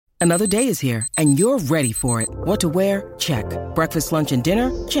Another day is here, and you're ready for it. What to wear? Check. Breakfast, lunch, and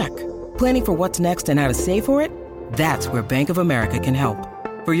dinner? Check. Planning for what's next and how to save for it? That's where Bank of America can help.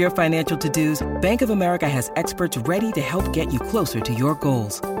 For your financial to-dos, Bank of America has experts ready to help get you closer to your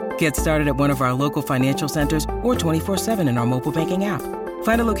goals. Get started at one of our local financial centers or 24/7 in our mobile banking app.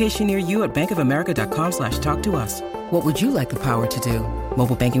 Find a location near you at bankofamerica.com/talktous. What would you like the power to do?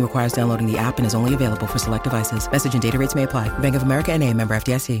 Mobile banking requires downloading the app and is only available for select devices. Message and data rates may apply. Bank of America N.A., member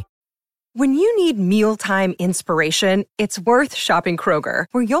FDIC. When you need mealtime inspiration, it's worth shopping Kroger,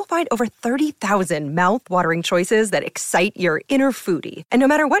 where you'll find over 30,000 mouth-watering choices that excite your inner foodie. And no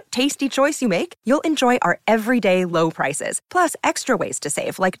matter what tasty choice you make, you'll enjoy our everyday low prices, plus extra ways to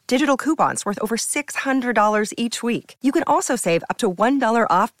save, like digital coupons worth over $600 each week. You can also save up to $1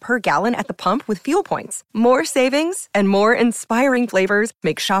 off per gallon at the pump with fuel points. More savings and more inspiring flavors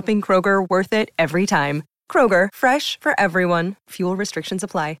make shopping Kroger worth it every time. Kroger, fresh for everyone. Fuel restrictions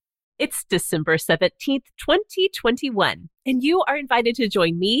apply. It's December 17th, 2021, and you are invited to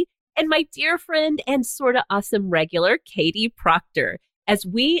join me and my dear friend and sorta awesome regular, Katie Proctor, as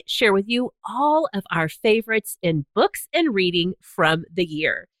we share with you all of our favorites in books and reading from the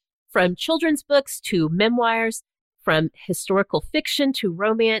year. From children's books to memoirs, from historical fiction to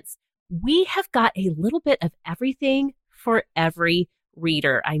romance, we have got a little bit of everything for every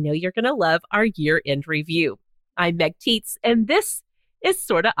reader. I know you're going to love our year-end review. I'm Meg Tietz, and this is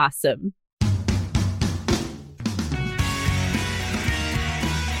sorta awesome.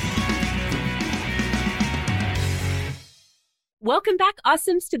 Welcome back,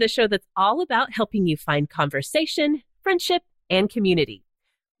 Awesomes, to the show that's all about helping you find conversation, friendship, and community.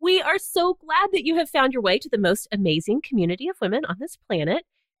 We are so glad that you have found your way to the most amazing community of women on this planet.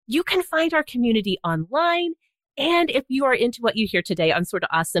 You can find our community online, and if you are into what you hear today on Sorta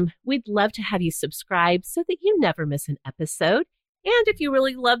Awesome, we'd love to have you subscribe so that you never miss an episode. And if you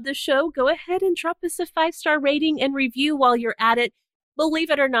really love the show, go ahead and drop us a 5-star rating and review while you're at it. Believe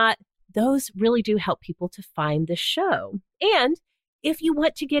it or not, those really do help people to find the show. And if you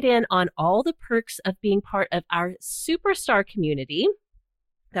want to get in on all the perks of being part of our superstar community,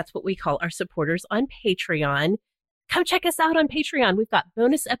 that's what we call our supporters on Patreon, come check us out on Patreon. We've got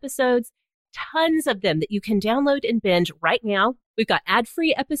bonus episodes, tons of them that you can download and binge right now. We've got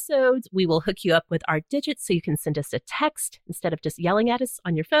ad-free episodes. We will hook you up with our digits so you can send us a text instead of just yelling at us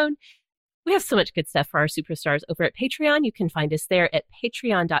on your phone. We have so much good stuff for our superstars over at Patreon. You can find us there at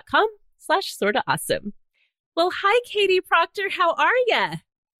patreon.com/sortaawesome. Well, hi, Katie Proctor. How are ya?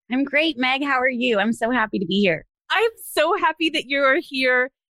 I'm great, Meg. How are you? I'm so happy to be here. I'm so happy that you're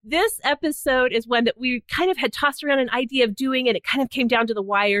here. This episode is one that we kind of had tossed around an idea of doing, and it kind of came down to the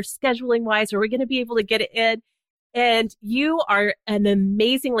wire, scheduling wise. Are we going to be able to get it in? And you are an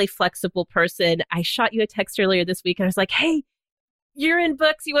amazingly flexible person. I shot you a text earlier this week and I was like, hey, you're in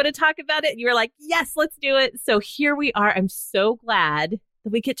books. You want to talk about it? And you were like, yes, let's do it. So here we are. I'm so glad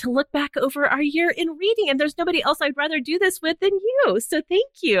that we get to look back over our year in reading. And there's nobody else I'd rather do this with than you. So thank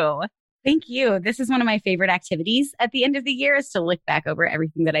you. Thank you. This is one of my favorite activities at the end of the year, is to look back over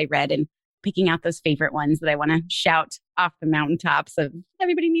everything that I read and picking out those favorite ones that I want to shout off the mountaintops of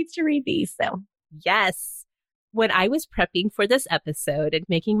everybody needs to read these. So yes. When I was prepping for this episode and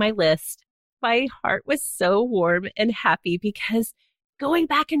making my list, my heart was so warm and happy because going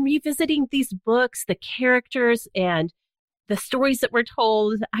back and revisiting these books, the characters and the stories that were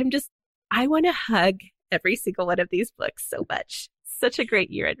told, I want to hug every single one of these books so much. Such a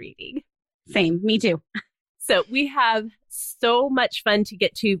great year in reading. Same, me too. So we have so much fun to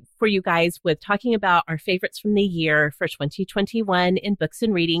get to for you guys with talking about our favorites from the year for 2021 in books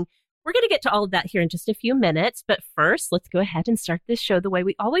and reading. We're going to get to all of that here in just a few minutes, but first, let's go ahead and start this show the way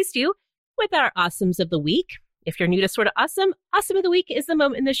we always do with our Awesomes of the Week. If you're new to Sorta Awesome, Awesome of the Week is the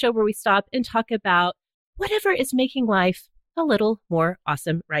moment in the show where we stop and talk about whatever is making life a little more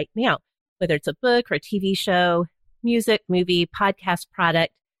awesome right now, whether it's a book or a TV show, music, movie, podcast,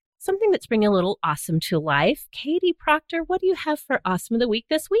 product, something that's bringing a little awesome to life. Katie Proctor, what do you have for Awesome of the Week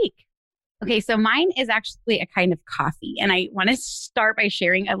this week? Okay, so mine is actually a kind of coffee. And I want to start by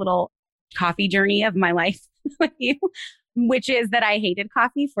sharing a little coffee journey of my life with you, which is that I hated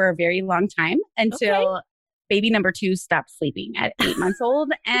coffee for a very long time until baby number 2 stopped sleeping at 8 months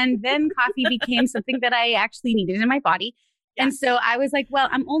old. And then coffee became something that I actually needed in my body. And so I was like, well,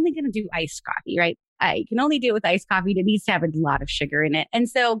 I'm only going to do iced coffee, right? I can only do it with iced coffee. It needs to have a lot of sugar in it. And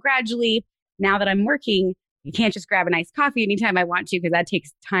so gradually, now that I'm working, you can't just grab a nice coffee anytime I want to because that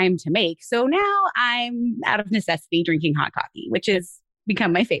takes time to make. So now I'm out of necessity drinking hot coffee, which has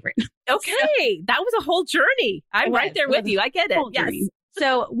become my favorite. Okay. That was a whole journey. I'm right there with you. I get it. Yes.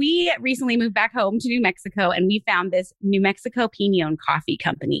 So we recently moved back home to New Mexico and we found this New Mexico Pinon Coffee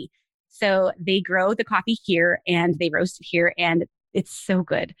Company. So they grow the coffee here and they roast it here and it's so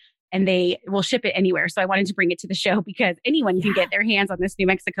good. And they will ship it anywhere. So I wanted to bring it to the show because anyone can get their hands on this New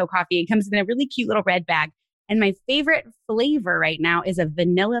Mexico coffee. It comes in a really cute little red bag. And my favorite flavor right now is a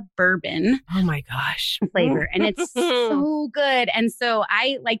vanilla bourbon. Oh my gosh. Flavor. And it's so good. And so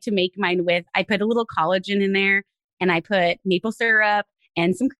I like to make mine with, I put a little collagen in there and I put maple syrup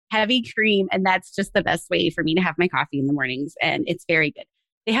and some heavy cream. And that's just the best way for me to have my coffee in the mornings. And it's very good.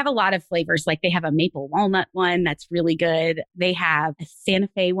 They have a lot of flavors. Like they have a maple walnut one that's really good. They have a Santa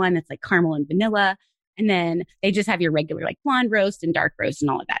Fe one that's like caramel and vanilla. And then they just have your regular like blonde roast and dark roast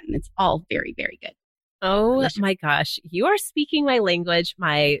and all of that. And it's all very, very good. Oh my gosh. You are speaking my language.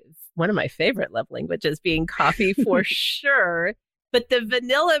 One of my favorite love languages being coffee for sure. But the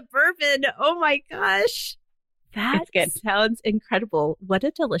vanilla bourbon, oh my gosh. That sounds incredible. What a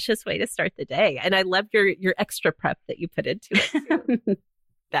delicious way to start the day. And I love your extra prep that you put into it too.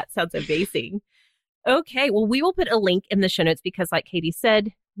 That sounds amazing. Okay. Well, we will put a link in the show notes because like Katie said,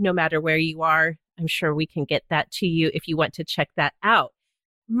 no matter where you are, I'm sure we can get that to you if you want to check that out.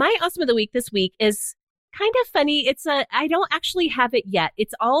 My Awesome of the Week this week is kind of funny. I don't actually have it yet.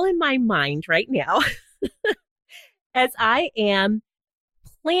 It's all in my mind right now as I am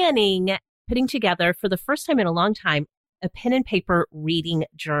putting together for the first time in a long time, a pen and paper reading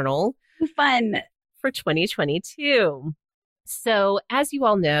journal. Fun. For 2022. So as you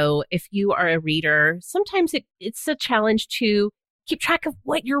all know, if you are a reader, sometimes it's a challenge to keep track of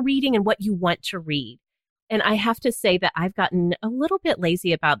what you're reading and what you want to read. And I have to say that I've gotten a little bit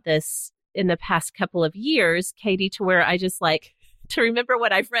lazy about this in the past couple of years, Katie, to where I just like to remember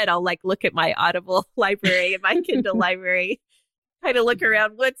what I've read. I'll like look at my Audible library and my Kindle library, kind of look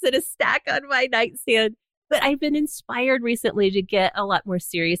around what's in a stack on my nightstand. But I've been inspired recently to get a lot more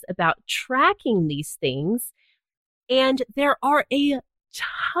serious about tracking these things. And there are a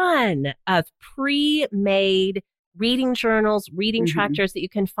ton of pre-made reading journals, reading tractors that you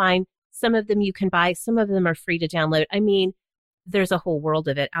can find. Some of them you can buy. Some of them are free to download. I mean, there's a whole world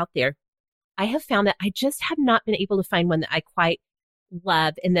of it out there. I have found that I just have not been able to find one that I quite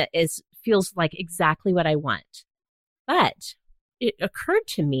love and that feels like exactly what I want. But it occurred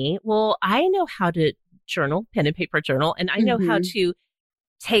to me, well, I know how to journal, pen and paper journal, and I know how to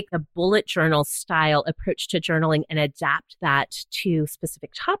take a bullet journal style approach to journaling and adapt that to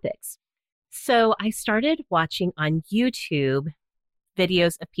specific topics. So I started watching on YouTube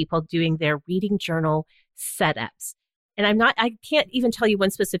videos of people doing their reading journal setups. And I can't even tell you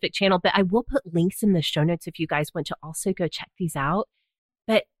one specific channel, but I will put links in the show notes if you guys want to also go check these out.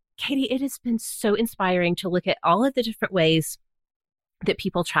 But Katie, it has been so inspiring to look at all of the different ways that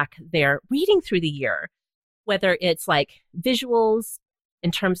people track their reading through the year, whether it's like visuals in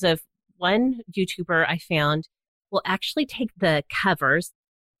terms of one YouTuber I found will actually take the covers,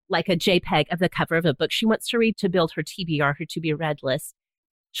 like a JPEG of the cover of a book she wants to read to build her TBR, her to be read list.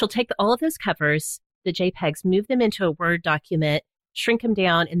 She'll take all of those covers, the JPEGs, move them into a Word document, shrink them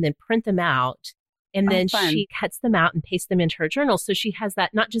down, and then print them out. And then she cuts them out and pastes them into her journal. So she has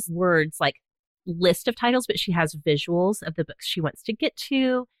that, not just words like list of titles, but she has visuals of the books she wants to get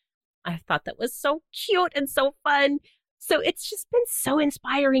to. I thought that was so cute and so fun. So it's just been so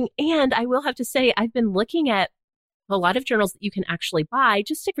inspiring. And I will have to say, I've been looking at a lot of journals that you can actually buy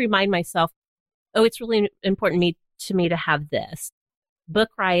just to remind myself, oh, it's really important to me to have this. Book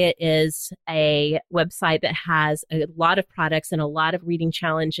Riot is a website that has a lot of products and a lot of reading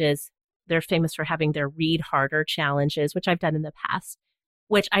challenges. They're famous for having their Read Harder challenges, which I've done in the past,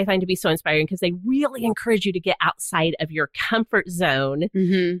 which I find to be so inspiring because they really encourage you to get outside of your comfort zone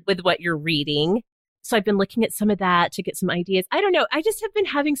with what you're reading. So I've been looking at some of that to get some ideas. I don't know. I just have been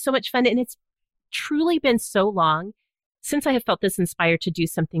having so much fun, and it's truly been so long since I have felt this inspired to do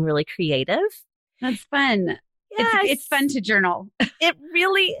something really creative. That's fun. Yes. It's fun to journal. It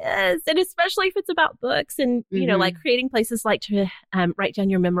really is. And especially if it's about books and, you know, like creating places like to write down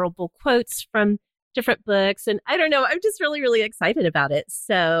your memorable quotes from different books. And I don't know, I'm just really, really excited about it.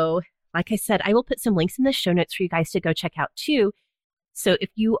 So like I said, I will put some links in the show notes for you guys to go check out too. So if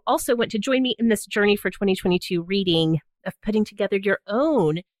you also want to join me in this journey for 2022 reading of putting together your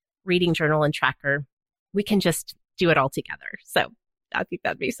own reading journal and tracker, we can just do it all together. So I think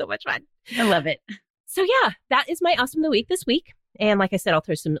that'd be so much fun. I love it. So yeah, that is my Awesome of the Week this week. And like I said, I'll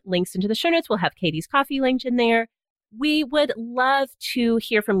throw some links into the show notes. We'll have Katie's coffee linked in there. We would love to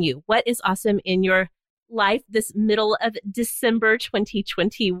hear from you. What is awesome in your life this middle of December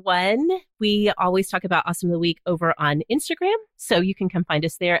 2021? We always talk about Awesome of the Week over on Instagram. So you can come find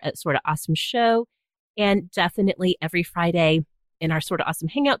us there at Sorta Awesome Show. And definitely every Friday in our Sort of Awesome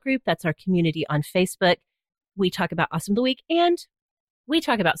Hangout group. That's our community on Facebook. We talk about Awesome of the Week, and we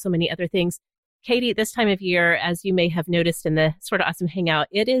talk about so many other things. Katie, this time of year, as you may have noticed in the Sort of Awesome Hangout,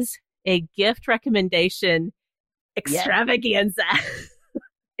 it is a gift recommendation extravaganza. Yes.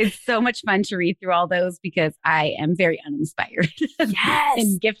 It's so much fun to read through all those because I am very uninspired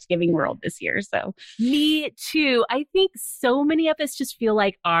in gift giving world this year. So me too. I think so many of us just feel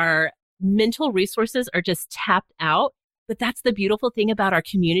like our mental resources are just tapped out. But that's the beautiful thing about our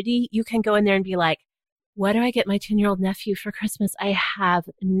community. You can go in there and be like, what do I get my 10-year-old nephew for Christmas? I have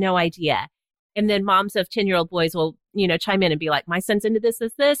no idea. And then moms of 10-year-old boys will, chime in and be like, my son's into this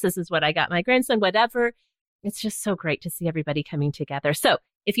is what I got my grandson, whatever. It's just so great to see everybody coming together. So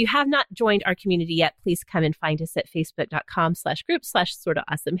if you have not joined our community yet, please come and find us at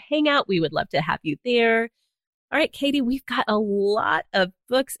facebook.com/group/sortaawesome hangout. We would love to have you there. All right, Katie, we've got a lot of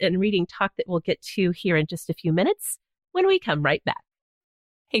books and reading talk that we'll get to here in just a few minutes when we come right back.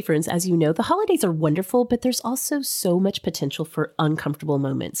 Hey friends, as you know, the holidays are wonderful, but there's also so much potential for uncomfortable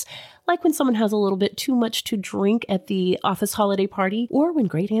moments. Like when someone has a little bit too much to drink at the office holiday party, or when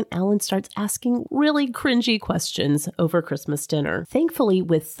Great Aunt Ellen starts asking really cringy questions over Christmas dinner. Thankfully,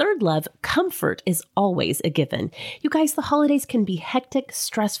 with Third Love, comfort is always a given. You guys, the holidays can be hectic,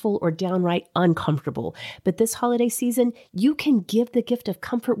 stressful, or downright uncomfortable. But this holiday season, you can give the gift of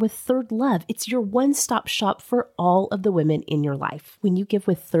comfort with Third Love. It's your one-stop shop for all of the women in your life. When you give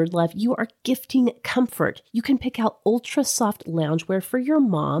with Third Love, you are gifting comfort. You can pick out ultra soft loungewear for your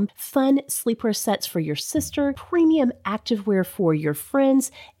mom, fun sleepwear sets for your sister, premium activewear for your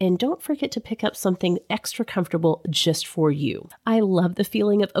friends, and don't forget to pick up something extra comfortable just for you. I love the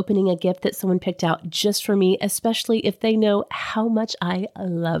feeling of opening a gift that someone picked out just for me, especially if they know how much I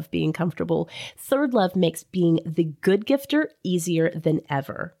love being comfortable. Third Love makes being the good gifter easier than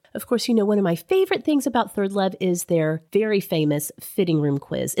ever. Of course, one of my favorite things about Third Love is their very famous fitting room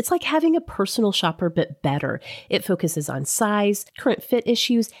quiz. It's like having a personal shopper, but better. It focuses on size, current fit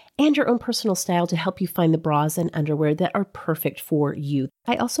issues, and your own personal style to help you find the bras and underwear that are perfect for you.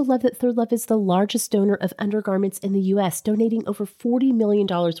 I also love that Third Love is the largest donor of undergarments in the U.S., donating over $40 million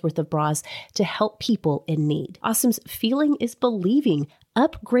worth of bras to help people in need. Awesome's feeling is believing.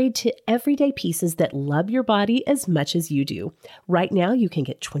 Upgrade to everyday pieces that love your body as much as you do. Right now, you can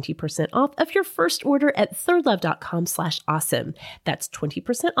get 20% off of your first order at thirdlove.com/awesome. That's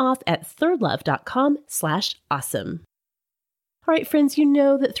 20% off at thirdlove.com/awesome. All right, friends, you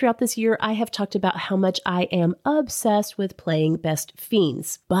know that throughout this year, I have talked about how much I am obsessed with playing Best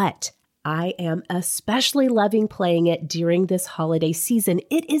Fiends, but I am especially loving playing it during this holiday season.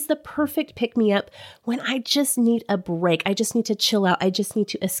 It is the perfect pick-me-up when I just need a break. I just need to chill out. I just need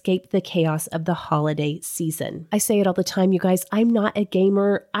to escape the chaos of the holiday season. I say it all the time, you guys. I'm not a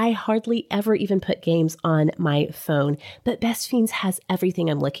gamer. I hardly ever even put games on my phone, but Best Fiends has everything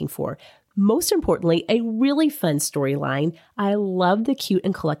I'm looking for. Most importantly, a really fun storyline. I love the cute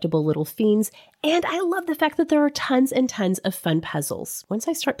and collectible little fiends, and I love the fact that there are tons and tons of fun puzzles. Once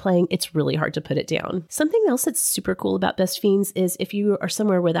I start playing, it's really hard to put it down. Something else that's super cool about Best Fiends is if you are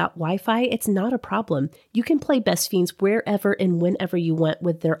somewhere without Wi-Fi, it's not a problem. You can play Best Fiends wherever and whenever you want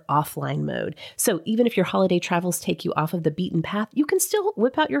with their offline mode. So even if your holiday travels take you off of the beaten path, you can still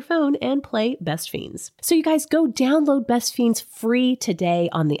whip out your phone and play Best Fiends. So you guys go download Best Fiends free today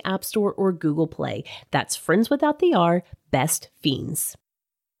on the App Store or Google Play. That's Friends Without the R, Best Fiends.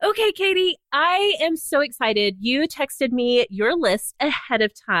 Okay, Katie, I am so excited. You texted me your list ahead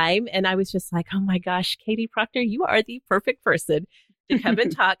of time, and I was just like, oh my gosh, Katie Proctor, you are the perfect person to come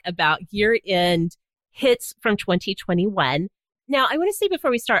and talk about year-end hits from 2021. Now, I want to say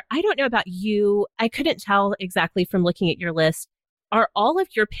before we start, I don't know about you. I couldn't tell exactly from looking at your list. Are all of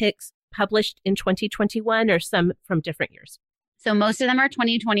your picks published in 2021 or some from different years? So most of them are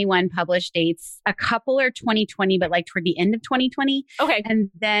 2021 published dates. A couple are 2020, but like toward the end of 2020. Okay.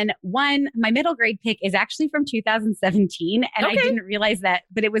 And then my middle grade pick is actually from 2017. And I didn't realize that,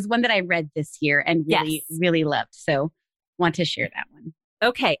 but it was one that I read this year and really loved. So want to share that one.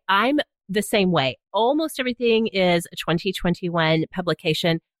 Okay. I'm the same way. Almost everything is a 2021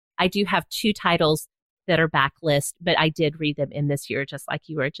 publication. I do have 2 titles that are backlist, but I did read them in this year, just like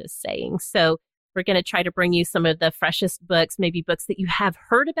you were just saying. So we're going to try to bring you some of the freshest books, maybe books that you have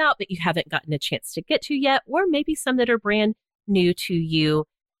heard about, but you haven't gotten a chance to get to yet, or maybe some that are brand new to you.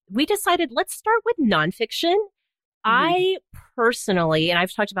 We decided let's start with nonfiction. I personally, and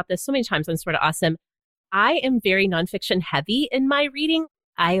I've talked about this so many times on Sort of Awesome, I am very nonfiction heavy in my reading.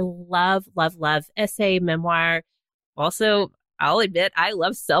 I love essay, memoir. Also, I'll admit, I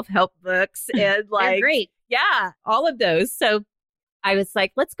love self-help books and They're great. Yeah, all of those. So I was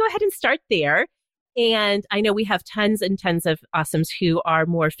like, let's go ahead and start there. And I know we have tons and tons of awesomes who are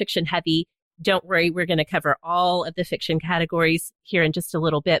more fiction heavy. Don't worry, we're going to cover all of the fiction categories here in just a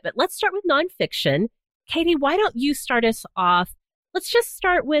little bit. But let's start with nonfiction. Katie, why don't you start us off? Let's just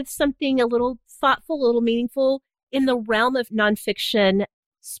start with something a little thoughtful, a little meaningful in the realm of nonfiction,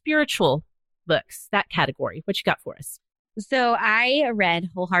 spiritual books, that category. What you got for us? So I read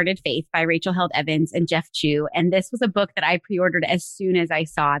Wholehearted Faith by Rachel Held Evans and Jeff Chu. And this was a book that I pre-ordered as soon as I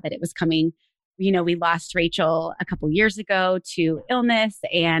saw that it was coming. You know, we lost Rachel a couple years ago to illness,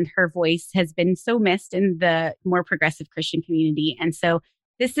 and her voice has been so missed in the more progressive Christian community. And so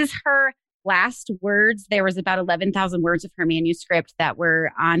this is her last words. There was about 11,000 words of her manuscript that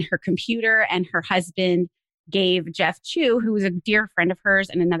were on her computer, and her husband gave Jeff Chu, who was a dear friend of hers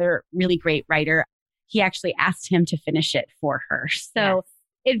and another really great writer, he actually asked him to finish it for her. So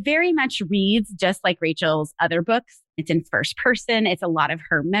It very much reads just like Rachel's other books. It's in first person. It's a lot of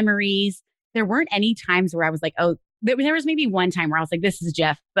her memories. There weren't any times where I was like, oh, there was maybe one time where I was like, this is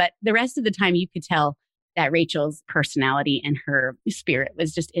Jeff. But the rest of the time you could tell that Rachel's personality and her spirit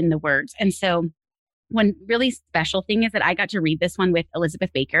was just in the words. And so one really special thing is that I got to read this one with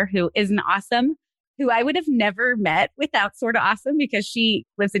Elizabeth Baker, who is an awesome, who I would have never met without Sort of Awesome, because she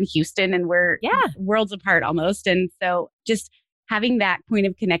lives in Houston and we're worlds apart almost. And so just having that point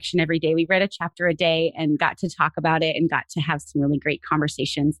of connection every day, we read a chapter a day and got to talk about it and got to have some really great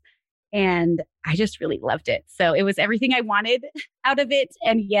conversations. And I just really loved it. So it was everything I wanted out of it.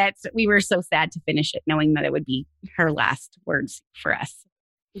 And yet we were so sad to finish it, knowing that it would be her last words for us.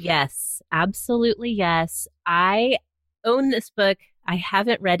 Yes, absolutely. Yes. I own this book. I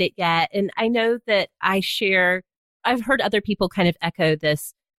haven't read it yet. And I know that I've heard other people kind of echo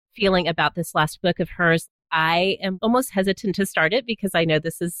this feeling about this last book of hers. I am almost hesitant to start it because I know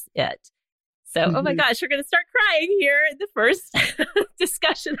this is it. So, oh my gosh, we're going to start crying here in the first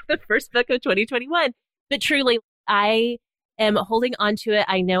discussion of the first book of 2021. But truly, I am holding on to it.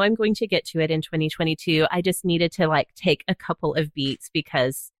 I know I'm going to get to it in 2022. I just needed to take a couple of beats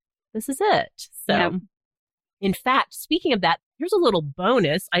because this is it. So, In fact, speaking of that, here's a little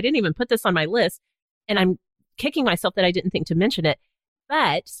bonus. I didn't even put this on my list, and I'm kicking myself that I didn't think to mention it.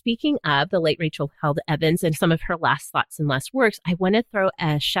 But speaking of the late Rachel Held Evans and some of her last thoughts and last works, I want to throw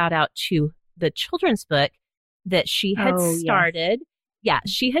a shout out to the children's book that she had started. Yeah,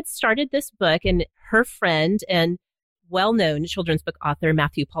 she had started this book, and her friend and well-known children's book author,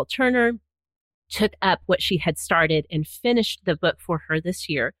 Matthew Paul Turner, took up what she had started and finished the book for her this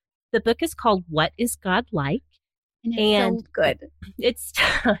year. The book is called What is God Like? And it's so good. It's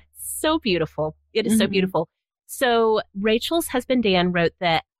so beautiful. It is so beautiful. So Rachel's husband, Dan, wrote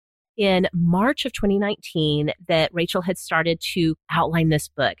that in March of 2019 that Rachel had started to outline this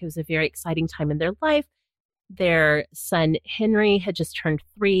book. It was a very exciting time in their life. Their son, Henry, had just turned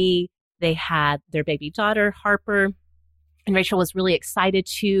 3. They had their baby daughter, Harper. And Rachel was really excited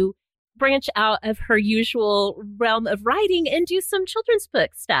to branch out of her usual realm of writing and do some children's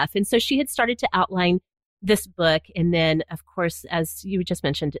book stuff. And so she had started to outline this book. And then, of course, as you just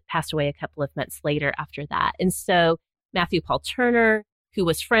mentioned, it passed away a couple of months later after that. And so Matthew Paul Turner, who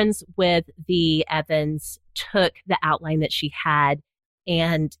was friends with the Evans, took the outline that she had.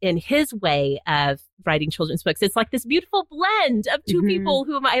 And in his way of writing children's books, it's like this beautiful blend of two people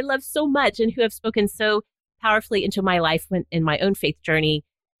whom I love so much and who have spoken so powerfully into my life in my own faith journey.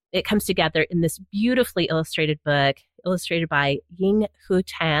 It comes together in this beautifully illustrated book, illustrated by Ying Hu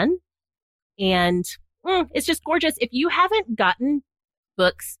Tan. And it's just gorgeous. If you haven't gotten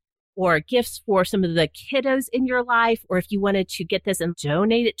books or gifts for some of the kiddos in your life, or if you wanted to get this and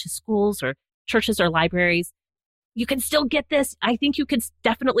donate it to schools or churches or libraries, you can still get this. I think you could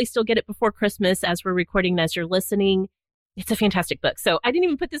definitely still get it before Christmas as we're recording and as you're listening. It's a fantastic book. So I didn't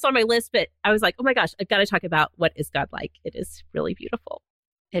even put this on my list, but I was like, oh my gosh, I've got to talk about What is God Like? It is really beautiful.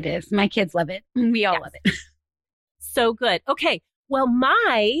 It is. My kids love it. We all love it. So good. Okay. Well,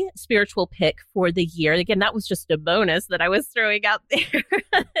 my spiritual pick for the year, again, that was just a bonus that I was throwing out there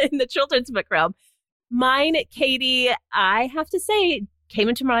in the children's book realm. Mine, Katie, I have to say, came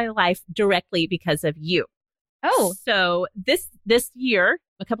into my life directly because of you. Oh. So this year,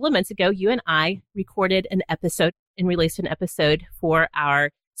 a couple of months ago, you and I recorded an episode and released an episode for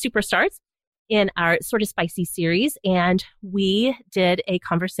our Superstars in our Sort of Spicy series. And we did a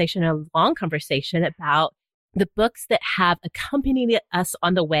long conversation about the books that have accompanied us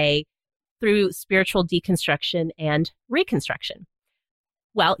on the way through spiritual deconstruction and reconstruction.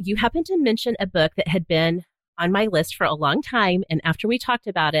 Well, you happened to mention a book that had been on my list for a long time. And after we talked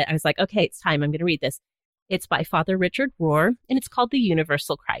about it, I was like, okay, it's time. I'm going to read this. It's by Father Richard Rohr, and it's called The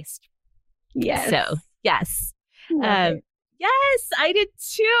Universal Christ. Yes. So, yes. Yes, I did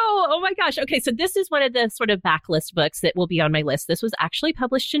too. Oh my gosh. Okay, so this is one of the sort of backlist books that will be on my list. This was actually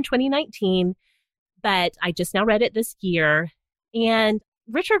published in 2019, but I just now read it this year. And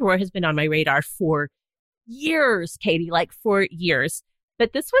Richard Rohr has been on my radar for years, Katie, like for years.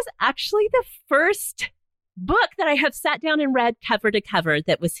 But this was actually the first book that I have sat down and read cover to cover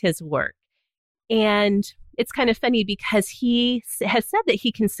that was his work. And it's kind of funny because he has said that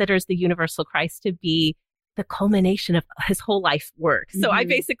he considers The Universal Christ to be the culmination of his whole life work. So I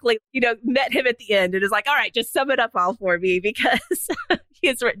basically, met him at the end and is like, all right, just sum it up all for me, because he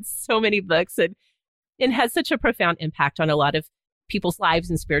has written so many books and has such a profound impact on a lot of people's lives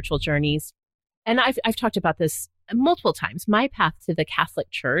and spiritual journeys. And I've talked about this multiple times. My path to the Catholic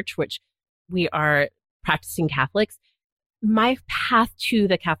Church, which we are practicing Catholics, my path to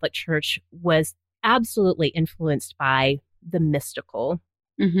the Catholic Church was absolutely influenced by the mystical.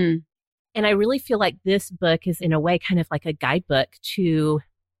 Mm-hmm. And I really feel like this book is, in a way, kind of like a guidebook to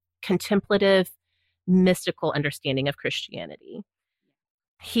contemplative, mystical understanding of Christianity.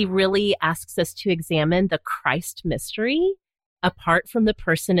 He really asks us to examine the Christ mystery apart from the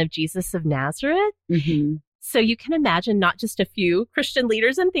person of Jesus of Nazareth. Mm-hmm. So you can imagine not just a few Christian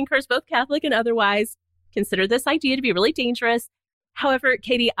leaders and thinkers, both Catholic and otherwise, consider this idea to be really dangerous. However,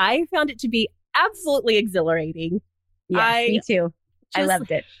 Katie, I found it to be absolutely exhilarating. Yeah, me too. I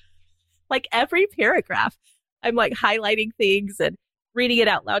loved it. Like every paragraph, I'm like highlighting things and reading it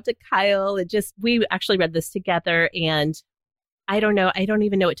out loud to Kyle. And we actually read this together. And I don't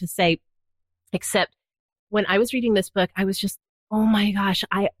even know what to say, except when I was reading this book, I was just, oh my gosh,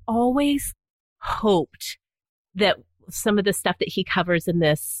 I always hoped that some of the stuff that he covers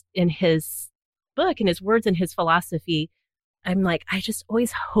in his book, in his words and his philosophy, I'm like, I just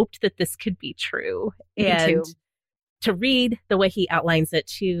always hoped that this could be true. And to read the way he outlines it,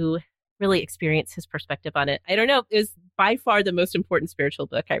 to really experience his perspective on it. I don't know. It was by far the most important spiritual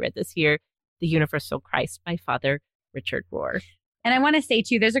book I read this year, The Universal Christ by Father Richard Rohr. And I want to say,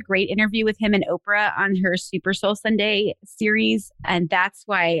 too, there's a great interview with him and Oprah on her Super Soul Sunday series. And that's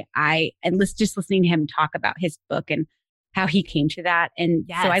why just listening to him talk about his book and how he came to that. And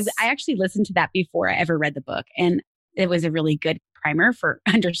so I actually listened to that before I ever read the book. And it was a really good primer for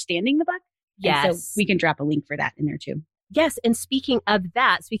understanding the book. Yes. And so we can drop a link for that in there, too. Yes. And speaking of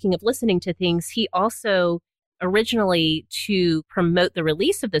listening to things, he also originally, to promote the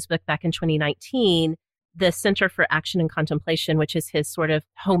release of this book back in 2019, the Center for Action and Contemplation, which is his sort of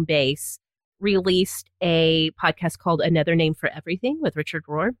home base, released a podcast called Another Name for Everything with Richard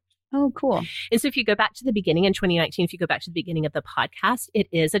Rohr. Oh, cool. And so if you go back to the beginning in 2019, if you go back to the beginning of the podcast, it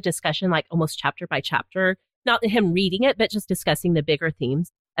is a discussion like almost chapter by chapter, not him reading it, but just discussing the bigger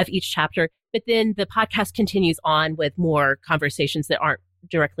themes of each chapter. But then the podcast continues on with more conversations that aren't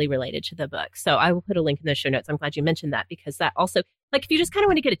directly related to the book. So I will put a link in the show notes. I'm glad you mentioned that, because that also, like, if you just kind of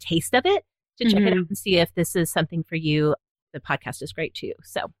want to get a taste of it, to check it out and see if this is something for you, the podcast is great too.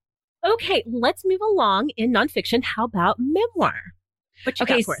 So, okay, let's move along in nonfiction. How about memoir? What you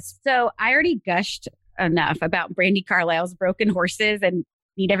got for us? So I already gushed enough about Brandi Carlile's Broken Horses and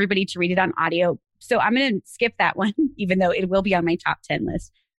need everybody to read it on audio. So I'm going to skip that one, even though it will be on my top 10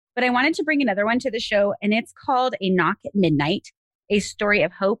 list. But I wanted to bring another one to the show, and it's called A Knock at Midnight, A Story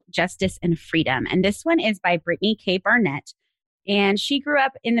of Hope, Justice, and Freedom. And this one is by Brittany K. Barnett. And she grew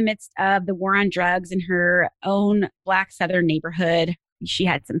up in the midst of the war on drugs in her own Black Southern neighborhood. She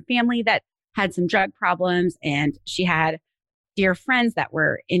had some family that had some drug problems, and she had dear friends that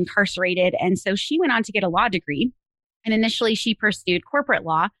were incarcerated. And so she went on to get a law degree. And initially she pursued corporate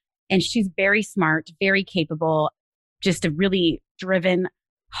law, and she's very smart, very capable, just a really driven,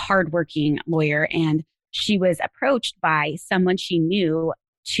 hardworking lawyer. And she was approached by someone she knew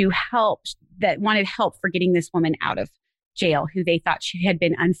that wanted help for getting this woman out of jail, who they thought she had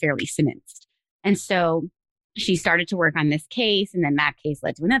been unfairly sentenced. And so she started to work on this case, and then that case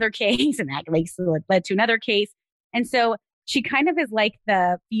led to another case, and that case led to another case. And so she kind of is like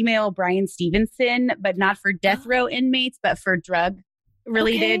the female Bryan Stevenson, but not for death row inmates, but for drug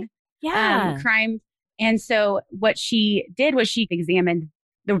related crime. And so what she did was she examined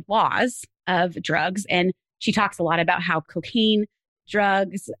the laws of drugs, and she talks a lot about how cocaine,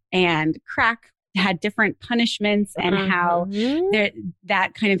 drugs, and crack had different punishments, and how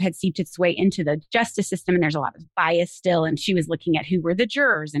that kind of had seeped its way into the justice system. And there's a lot of bias still. And she was looking at who were the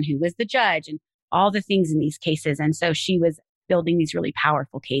jurors and who was the judge and all the things in these cases. And so she was building these really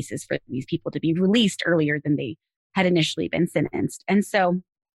powerful cases for these people to be released earlier than they had initially been sentenced. And so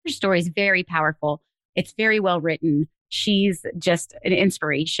her story is very powerful. It's very well written. She's just an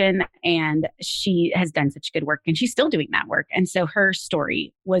inspiration, and she has done such good work, and she's still doing that work. And so her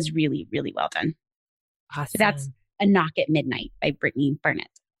story was really, really well done. Awesome. So that's A Knock at Midnight by Brittany Barnett.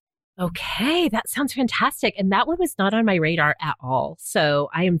 Okay, that sounds fantastic. And that one was not on my radar at all. So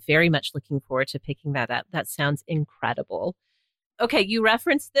I am very much looking forward to picking that up. That sounds incredible. Okay, you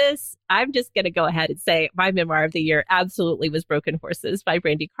referenced this. I'm just going to go ahead and say my memoir of the year absolutely was Broken Horses by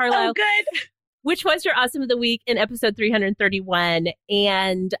Brandi Carlile. Oh, good. Which was your awesome of the week in episode 331.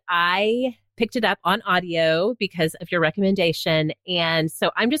 And I picked it up on audio because of your recommendation. And so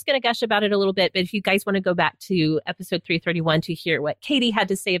I'm just going to gush about it a little bit. But if you guys want to go back to episode 331 to hear what Katie had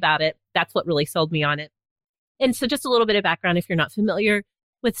to say about it, that's what really sold me on it. And so just a little bit of background if you're not familiar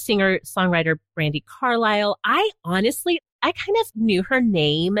with singer-songwriter Brandi Carlile. I kind of knew her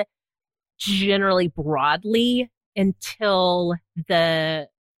name generally broadly until the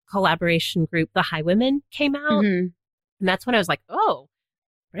collaboration group, The Highwomen, came out. Mm-hmm. And that's when I was like, oh,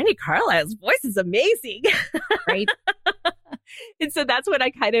 Brandi Carlile's voice is amazing. Right. And so that's when I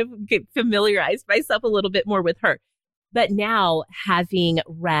kind of familiarized myself a little bit more with her. But now having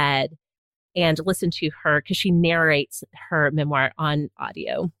read and listened to her, because she narrates her memoir on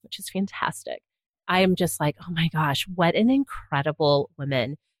audio, which is fantastic. I am just like, oh my gosh, what an incredible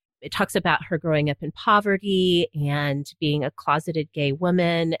woman. It talks about her growing up in poverty and being a closeted gay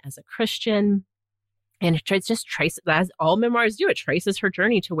woman as a Christian. And it just traces, as all memoirs do, it traces her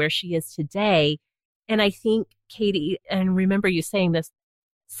journey to where she is today. And I think, Katie, and remember you saying this,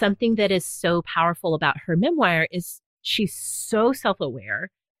 something that is so powerful about her memoir is she's so self-aware.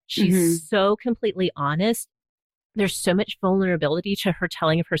 She's so completely honest. There's so much vulnerability to her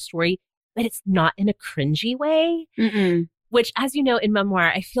telling of her story, but it's not in a cringy way. Mm-mm. Which, as you know, in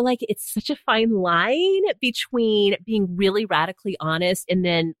memoir, I feel like it's such a fine line between being really radically honest and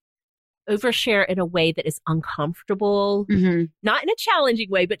then overshare in a way that is uncomfortable, not in a challenging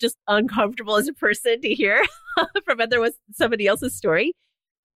way, but just uncomfortable as a person to hear from somebody else's story.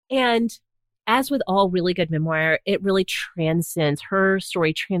 And as with all really good memoir, it really transcends her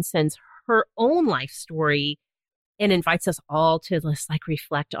own life story and invites us all to just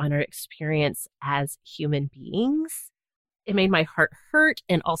reflect on our experience as human beings. It made my heart hurt,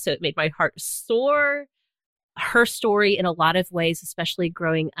 and also it made my heart soar. Her story in a lot of ways, especially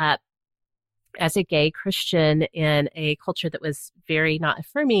growing up as a gay Christian in a culture that was very not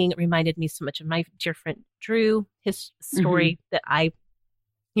affirming, reminded me so much of my dear friend Drew, his story that I,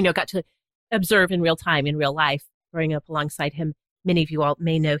 got to observe in real time, in real life, growing up alongside him. Many of you all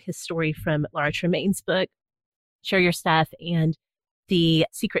may know his story from Laura Tremaine's book, Share Your Stuff, and the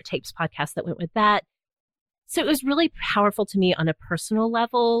Secret Tapes podcast that went with that. So it was really powerful to me on a personal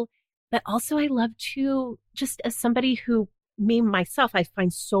level, but also I love to, just as somebody who, myself, I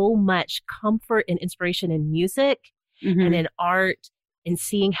find so much comfort and inspiration in music and in art, and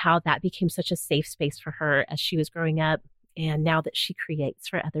seeing how that became such a safe space for her as she was growing up. And now that she creates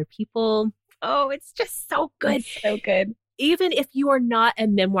for other people, oh, it's just so good. It's so good. Even if you are not a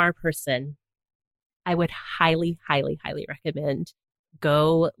memoir person, I would highly, highly, highly recommend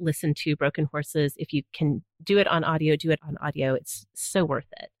go listen to Broken Horses. If you can do it on audio, do it on audio. It's so worth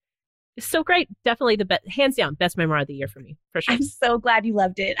it. It's so great. Definitely the best, hands down, best memoir of the year for me, for sure. I'm so glad you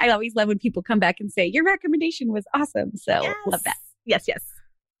loved it. I always love when people come back and say, your recommendation was awesome. So love that. Yes, yes.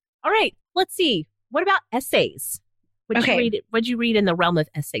 All right. Let's see. What about essays? What'd you read in the realm of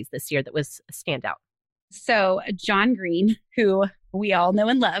essays this year that was a standout? So John Green, who we all know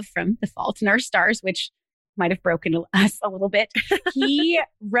and love from The Fault in Our Stars, which might have broken us a little bit. He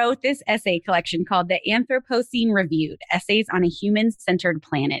wrote this essay collection called The Anthropocene Reviewed, Essays on a Human-Centered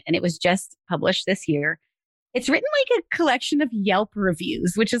Planet. And it was just published this year. It's written like a collection of Yelp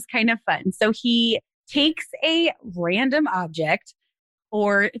reviews, which is kind of fun. So he takes a random object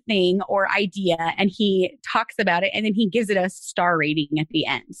or thing or idea and he talks about it, and then he gives it a star rating at the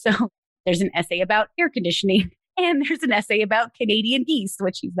end. So there's an essay about air conditioning. And there's an essay about Canadian geese,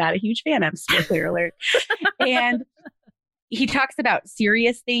 which he's not a huge fan of, spoiler alert. And he talks about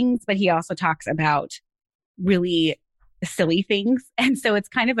serious things, but he also talks about really silly things. And so it's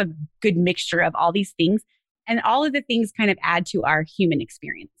kind of a good mixture of all these things. And all of the things kind of add to our human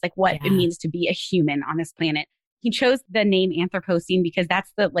experience, like what it means to be a human on this planet. He chose the name Anthropocene because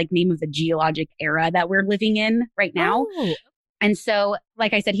that's the name of the geologic era that we're living in right now. Oh. And so,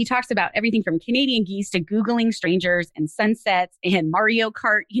 like I said, he talks about everything from Canadian geese to Googling strangers and sunsets and Mario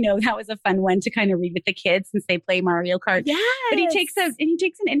Kart. That was a fun one to kind of read with the kids since they play Mario Kart. Yes. But he takes an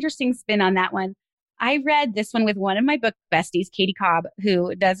interesting spin on that one. I read this one with one of my book besties, Katie Cobb,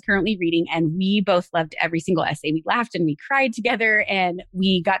 who does currently reading, and we both loved every single essay. We laughed and we cried together, and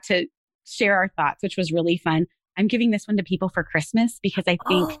we got to share our thoughts, which was really fun. I'm giving this one to people for Christmas because I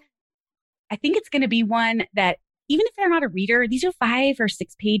think it's going to be one that, even if they're not a reader, these are 5 or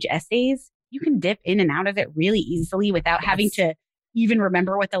 6 page essays. you can dip in and out of it really easily without having to even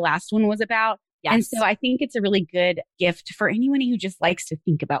remember what the last one was about. Yes. And so I think it's a really good gift for anyone who just likes to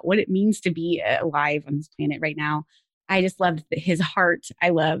think about what it means to be alive on this planet right now. I just loved his heart. I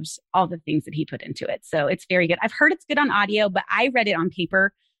loved all the things that he put into it. So it's very good. I've heard it's good on audio, but I read it on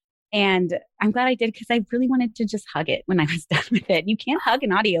paper. And I'm glad I did because I really wanted to just hug it when I was done with it. You can't hug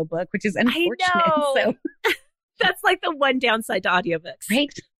an audiobook, which is unfortunate. I know. So. That's like the one downside to audiobooks.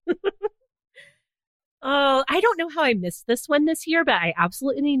 Right. Oh, I don't know how I missed this one this year, but I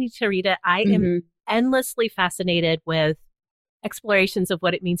absolutely need to read it. I am endlessly fascinated with explorations of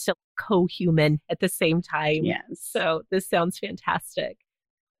what it means to co-human at the same time. Yes. So this sounds fantastic.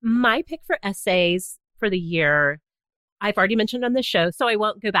 My pick for essays for the year, I've already mentioned on the show, so I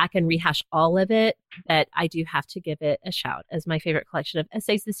won't go back and rehash all of it, but I do have to give it a shout as my favorite collection of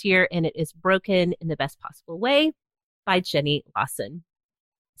essays this year, and it is Broken in the Best Possible Way by Jenny Lawson.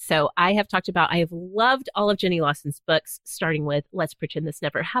 So I have loved all of Jenny Lawson's books, starting with Let's Pretend This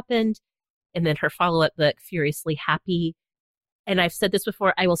Never Happened, and then her follow-up book, Furiously Happy. And I've said this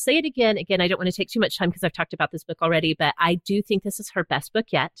before, I will say it again. Again, I don't want to take too much time because I've talked about this book already, but I do think this is her best book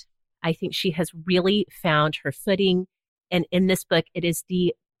yet. I think she has really found her footing. And in this book, it is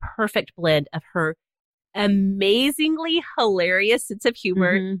the perfect blend of her amazingly hilarious sense of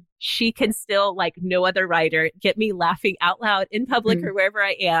humor. Mm-hmm. She can still, like no other writer, get me laughing out loud in public or wherever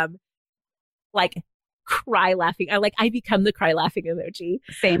I am, like cry laughing. I become the cry laughing emoji.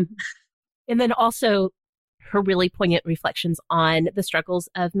 Same. And then also her really poignant reflections on the struggles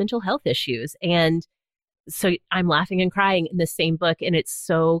of mental health issues. And so I'm laughing and crying in the same book, and it's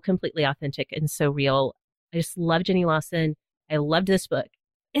so completely authentic and so real. I just love Jenny Lawson. I loved this book.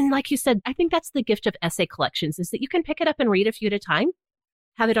 And like you said, I think that's the gift of essay collections, is that you can pick it up and read a few at a time,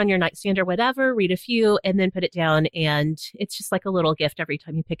 have it on your nightstand or whatever, read a few, and then put it down. And it's just like a little gift every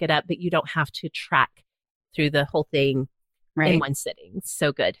time you pick it up, but you don't have to track through the whole thing in one sitting.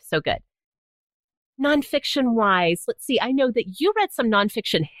 So good. So good. Nonfiction wise, let's see. I know that you read some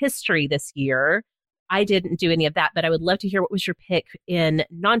nonfiction history this year. I didn't do any of that, but I would love to hear what was your pick in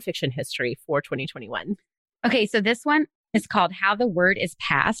nonfiction history for 2021. Okay, so this one is called How the Word is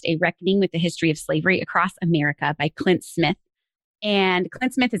Passed, A Reckoning with the History of Slavery Across America by Clint Smith. And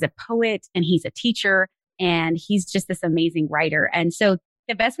Clint Smith is a poet and he's a teacher and he's just this amazing writer. And so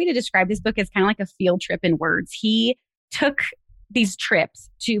the best way to describe this book is kind of like a field trip in words. He took these trips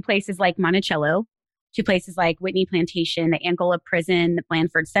to places like Monticello, to places like Whitney Plantation, the Angola Prison, the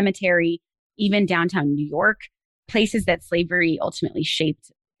Blandford Cemetery, even downtown New York, places that slavery ultimately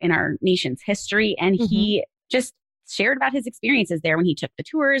shaped in our nation's history. And he just shared about his experiences there when he took the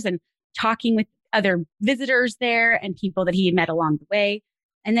tours and talking with other visitors there and people that he had met along the way.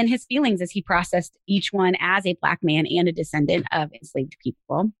 And then his feelings as he processed each one as a Black man and a descendant of enslaved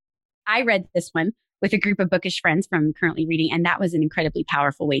people. I read this one with a group of bookish friends from Currently Reading, and that was an incredibly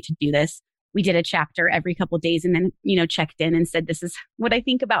powerful way to do this. We did a chapter every couple of days and then, checked in and said, this is what I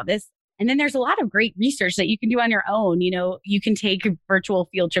think about this. And then there's a lot of great research that you can do on your own. You can take virtual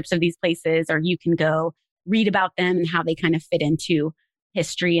field trips of these places, or you can go read about them and how they kind of fit into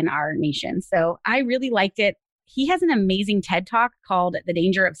history in our nation. So I really liked it. He has an amazing TED Talk called The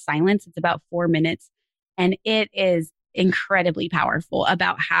Danger of Silence. It's about 4 minutes, and it is incredibly powerful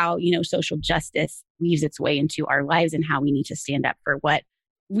about how, social justice weaves its way into our lives and how we need to stand up for what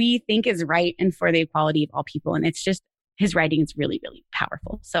we think is right and for the equality of all people. And it's just, his writing is really, really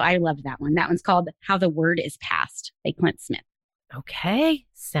powerful. So I loved that one. That one's called How the Word is Passed by Clint Smith. Okay.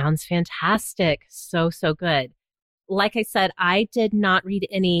 Sounds fantastic. So, so good. Like I said, I did not read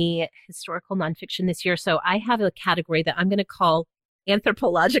any historical nonfiction this year. So I have a category that I'm going to call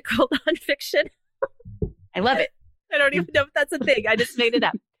anthropological nonfiction. I love it. I don't even know if that's a thing. I just made it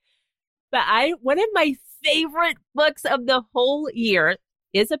up. But one of my favorite books of the whole year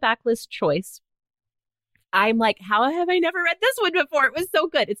is a backlist choice. I'm like, how have I never read this one before? It was so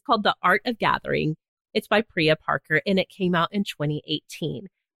good. It's called The Art of Gathering. It's by Priya Parker, and it came out in 2018.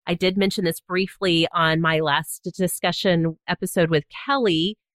 I did mention this briefly on my last discussion episode with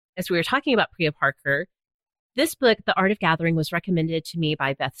Kelly as we were talking about Priya Parker. This book, The Art of Gathering, was recommended to me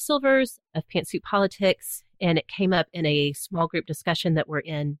by Beth Silvers of Pantsuit Politics, and it came up in a small group discussion that we're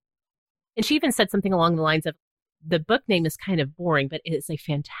in. And she even said something along the lines of, the book name is kind of boring, but it is a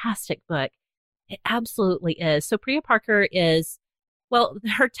fantastic book. It absolutely is. So Priya Parker is,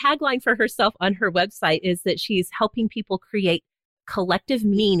 her tagline for herself on her website is that she's helping people create collective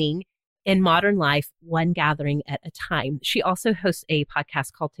meaning in modern life, one gathering at a time. She also hosts a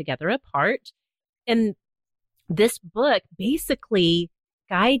podcast called Together Apart. And this book basically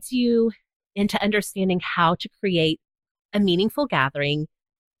guides you into understanding how to create a meaningful gathering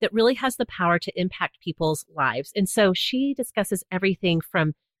that really has the power to impact people's lives. And so she discusses everything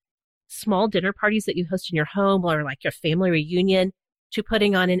from small dinner parties that you host in your home or like your family reunion to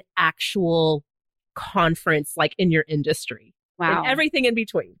putting on an actual conference like in your industry. Wow. And everything in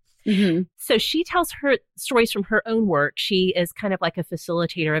between. Mm-hmm. So she tells her stories from her own work. She is kind of like a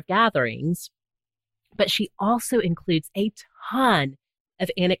facilitator of gatherings, but she also includes a ton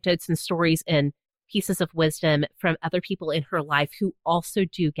of anecdotes and stories and pieces of wisdom from other people in her life who also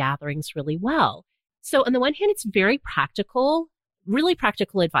do gatherings really well. So on the one hand, it's very practical, really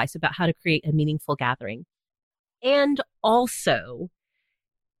practical advice about how to create a meaningful gathering. And also,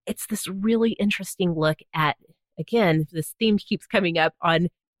 it's this really interesting look at, again, this theme keeps coming up on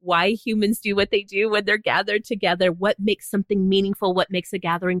why humans do what they do when they're gathered together, what makes something meaningful, what makes a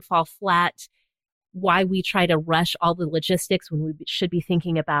gathering fall flat, why we try to rush all the logistics when we should be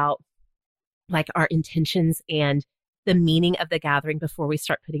thinking about like our intentions and the meaning of the gathering before we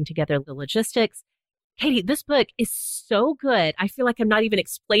start putting together the logistics. Katie, this book is so good. I feel like I'm not even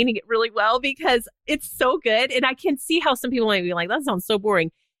explaining it really well because it's so good. And I can see how some people might be like, that sounds so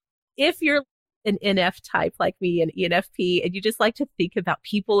boring. If you're an NF type like me, an ENFP, and you just like to think about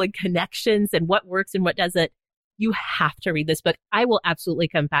people and connections and what works and what doesn't, you have to read this book. I will absolutely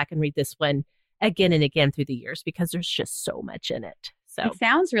come back and read this one again and again through the years because there's just so much in it. So it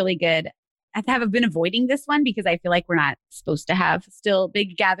sounds really good. I have been avoiding this one because I feel like we're not supposed to have still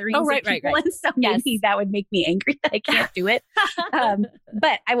big gatherings of people. And so maybe that would make me angry that I can't do it.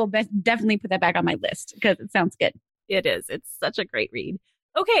 But I will definitely put that back on my list because it sounds good. It is. It's such a great read.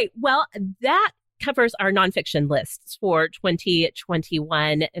 Okay, well, that covers our nonfiction lists for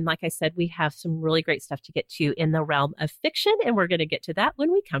 2021. And like I said, we have some really great stuff to get to in the realm of fiction, and we're going to get to that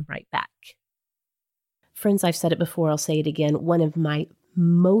when we come right back. Friends, I've said it before, I'll say it again. One of my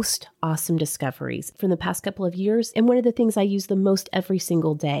most awesome discoveries from the past couple of years, and one of the things I use the most every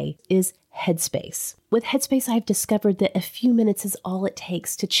single day, is Headspace. With Headspace, I've discovered that a few minutes is all it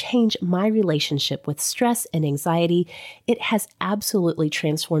takes to change my relationship with stress and anxiety. It has absolutely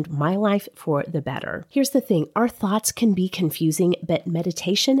transformed my life for the better. Here's the thing, our thoughts can be confusing, but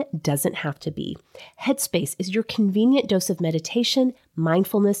meditation doesn't have to be. Headspace is your convenient dose of meditation,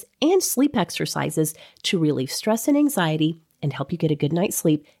 mindfulness, and sleep exercises to relieve stress and anxiety and help you get a good night's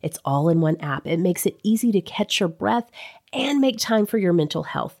sleep. It's all in one app. It makes it easy to catch your breath and make time for your mental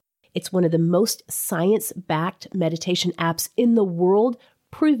health. It's one of the most science-backed meditation apps in the world,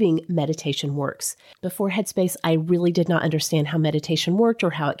 proving meditation works. Before Headspace, I really did not understand how meditation worked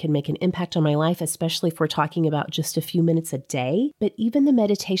or how it can make an impact on my life, especially if we're talking about just a few minutes a day. But even the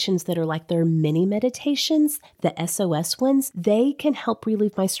meditations that are like their mini meditations, the SOS ones, they can help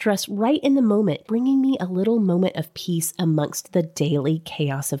relieve my stress right in the moment, bringing me a little moment of peace amongst the daily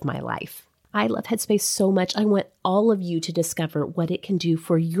chaos of my life. I love Headspace so much. I want all of you to discover what it can do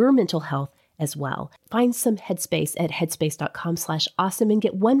for your mental health as well. Find some Headspace at headspace.com/awesome and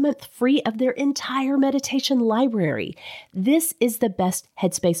get 1 month free of their entire meditation library. This is the best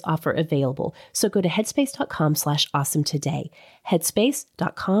Headspace offer available. So go to headspace.com/awesome today.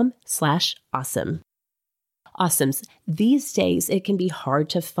 Headspace.com/awesome. Awesomes. These days, it can be hard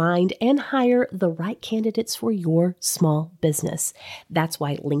to find and hire the right candidates for your small business. That's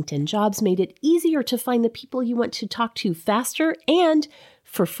why LinkedIn Jobs made it easier to find the people you want to talk to faster and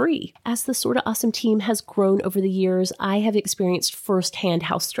for free. As the Sorta Awesome team has grown over the years, I have experienced firsthand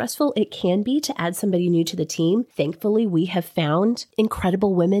how stressful it can be to add somebody new to the team. Thankfully, we have found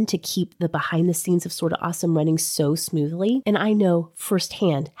incredible women to keep the behind the scenes of Sorta Awesome running so smoothly. And I know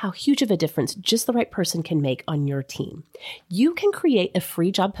firsthand how huge of a difference just the right person can make on your team. You can create a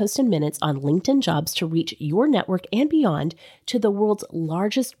free job post in minutes on LinkedIn Jobs to reach your network and beyond to the world's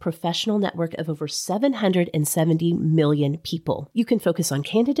largest professional network of over 770 million people. You can focus on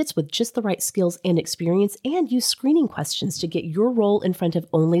candidates with just the right skills and experience and use screening questions to get your role in front of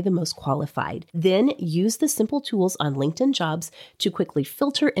only the most qualified. Then use the simple tools on LinkedIn Jobs to quickly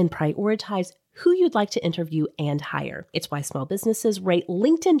filter and prioritize who you'd like to interview and hire. It's why small businesses rate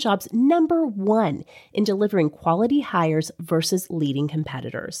LinkedIn Jobs #1 in delivering quality hires versus leading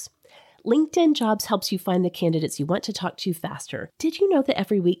competitors. LinkedIn Jobs helps you find the candidates you want to talk to faster. Did you know that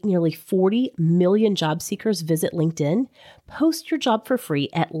every week nearly 40 million job seekers visit LinkedIn? Post your job for free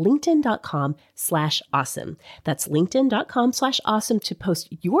at linkedin.com/awesome. That's linkedin.com/awesome to post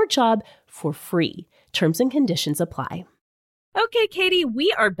your job for free. Terms and conditions apply. Okay, Katie,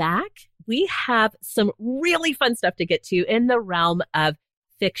 we are back. We have some really fun stuff to get to in the realm of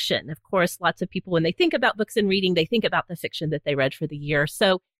fiction. Of course, lots of people, when they think about books and reading, they think about the fiction that they read for the year.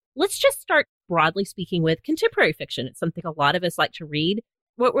 So let's just start broadly speaking with contemporary fiction. It's something a lot of us like to read.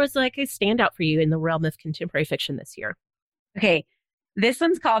 What was like a standout for you in the realm of contemporary fiction this year? Okay. This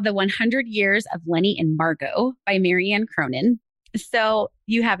one's called The 100 Years of Lenny and Margot by Marianne Cronin. So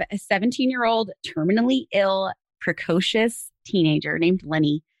you have a 17-year-old terminally ill, precocious teenager named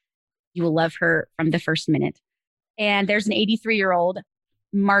Lenny. You will love her from the first minute. And there's an 83-year-old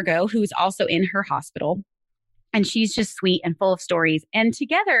Margot who's also in her hospital. And she's just sweet and full of stories. And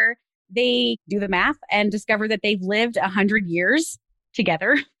together they do the math and discover that they've lived 100 years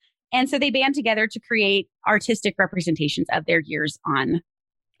together. And so they band together to create artistic representations of their years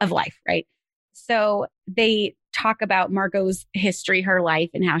of life, right? So they talk about Margot's history, her life,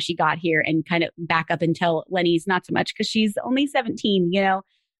 and how she got here, and kind of back up until Lenny's not so much because she's only 17,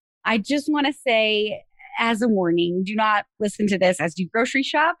 I just want to say, as a warning, do not listen to this as you grocery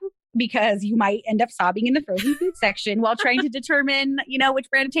shop, because you might end up sobbing in the frozen food section while trying to determine, which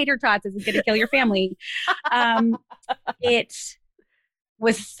brand of tater tots is going to kill your family. It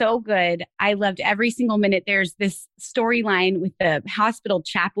was so good. I loved every single minute. There's this storyline with the hospital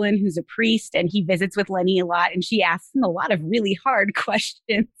chaplain who's a priest, and he visits with Lenny a lot, and she asks him a lot of really hard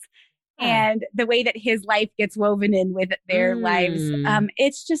questions. And the way that his life gets woven in with their lives.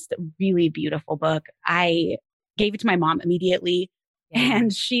 It's just a really beautiful book. I gave it to my mom immediately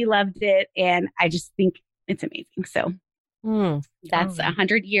and she loved it. And I just think it's amazing. So that's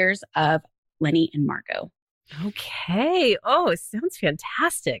 100 years of Lenny and Margot. Okay. Oh, it sounds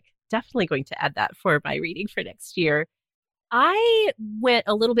fantastic. Definitely going to add that for my reading for next year. I went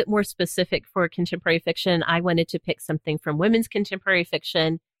a little bit more specific for contemporary fiction. I wanted to pick something from women's contemporary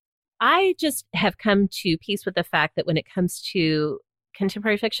fiction. I just have come to peace with the fact that when it comes to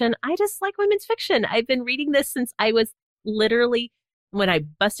contemporary fiction, I just like women's fiction. I've been reading this since I was literally, when I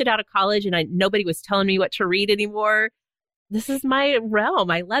busted out of college and nobody was telling me what to read anymore. This is my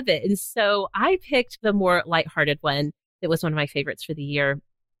realm. I love it. And so I picked the more lighthearted one. It was one of my favorites for the year.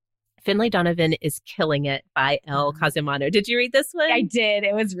 Finlay Donovan is Killing It by Elle Cosimano. Did you read this one? I did.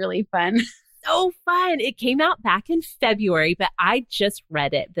 It was really fun. So fun. It came out back in February, but I just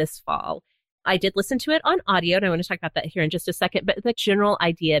read it this fall. I did listen to it on audio, and I want to talk about that here in just a second. But the general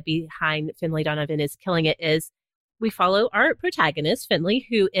idea behind Finlay Donovan is Killing It is we follow our protagonist, Finlay,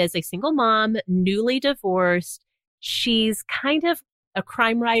 who is a single mom, newly divorced. She's kind of a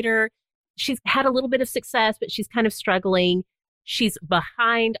crime writer. She's had a little bit of success, but she's kind of struggling. She's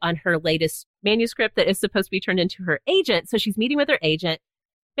behind on her latest manuscript that is supposed to be turned into her agent. So she's meeting with her agent.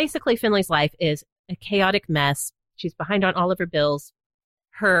 Basically, Finlay's life is a chaotic mess. She's behind on all of her bills.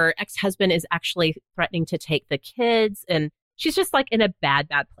 Her ex-husband is actually threatening to take the kids, and she's just like in a bad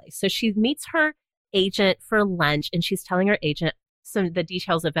place. So she meets her agent for lunch, and she's telling her agent some of the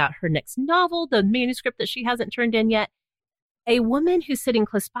details about her next novel, the manuscript that she hasn't turned in yet. A woman who's sitting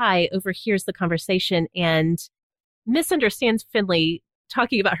close by overhears the conversation and misunderstands Finlay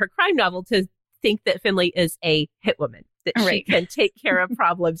talking about her crime novel to think that Finlay is a hit woman, that she can take care of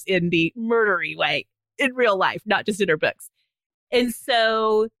problems in the murdery way in real life, not just in her books. And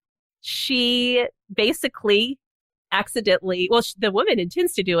so she basically accidentally, the woman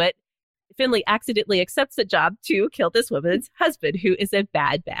intends to do it. Finlay accidentally accepts a job to kill this woman's husband, who is a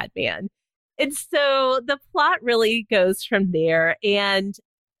bad man. And so the plot really goes from there. And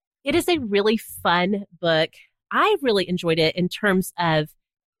it is a really fun book. I really enjoyed it in terms of,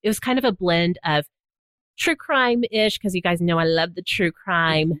 it was kind of a blend of true crime-ish, because you guys know I love the true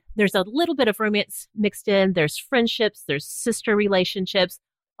crime. There's a little bit of romance mixed in. There's friendships. There's sister relationships,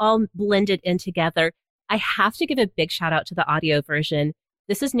 all blended in together. I have to give a big shout out to the audio version.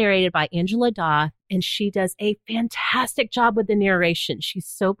 This is narrated by Angela Daw, and she does a fantastic job with the narration. She's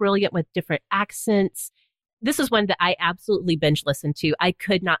so brilliant with different accents. This is one that I absolutely binge listened to. I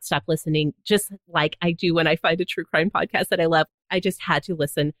could not stop listening, just like I do when I find a true crime podcast that I love. I just had to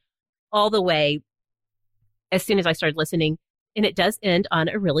listen all the way as soon as I started listening. And it does end on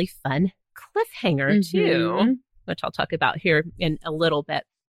a really fun cliffhanger too, which I'll talk about here in a little bit.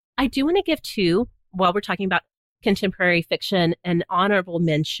 I do want to give too, while we're talking about contemporary fiction, an honorable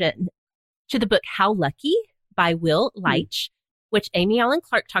mention to the book How Lucky by Will Leitch, which Amy Allen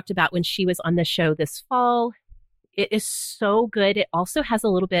Clark talked about when she was on the show this fall. It is so good. It also has a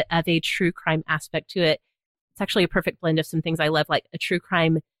little bit of a true crime aspect to it. It's actually a perfect blend of some things I love, like a true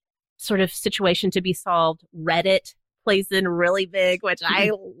crime sort of situation to be solved. Reddit plays in really big, which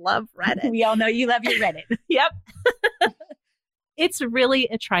I love Reddit. We all know you love your Reddit. Yep. It's really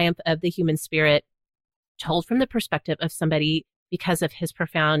a triumph of the human spirit, told from the perspective of somebody, because of his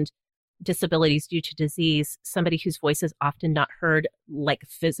profound disabilities due to disease, somebody whose voice is often not heard, like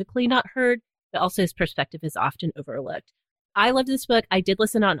physically not heard, but also his perspective is often overlooked. I love this book. I did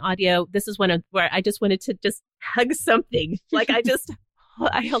listen on audio. This is one of where I just wanted to just hug something. Like I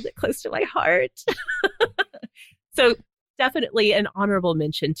held it close to my heart. So definitely an honorable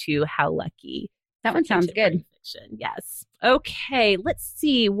mention to How Lucky. That one sounds good. Fiction. Yes. Okay, let's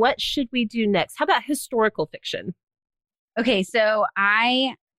see. What should we do next? How about historical fiction? Okay, so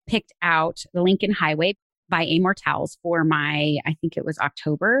I picked out The Lincoln Highway by Amor Towles for my, I think it was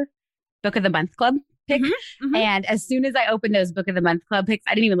October Book of the Month Club pick. And as soon as I opened those Book of the Month Club picks,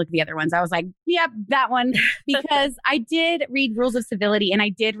 I didn't even look at the other ones. I was like, yep, that one. Because I did read Rules of Civility and I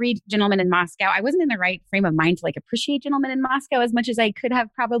did read Gentleman in Moscow. I wasn't in the right frame of mind to like appreciate Gentleman in Moscow as much as I could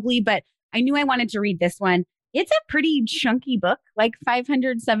have probably, but I knew I wanted to read this one. It's a pretty chunky book, like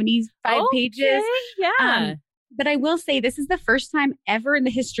 575 pages. Yeah. But I will say this is the first time ever in the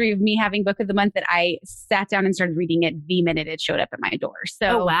history of me having Book of the Month that I sat down and started reading it the minute it showed up at my door.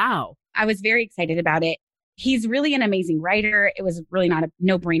 So wow. I was very excited about it. He's really an amazing writer. It was really not a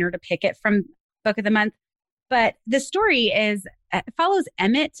no-brainer to pick it from Book of the Month. But the story follows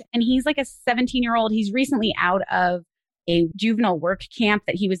Emmett, and he's like a 17-year-old. He's recently out of a juvenile work camp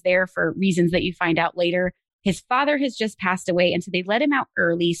that he was there for reasons that you find out later. His father has just passed away, and so they let him out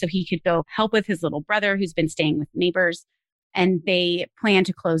early so he could go help with his little brother who's been staying with neighbors. And they plan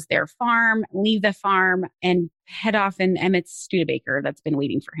to close their farm, leave the farm, and head off in Emmett's Studebaker that's been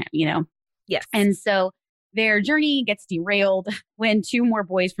waiting for him, you know? Yes. And so their journey gets derailed when two more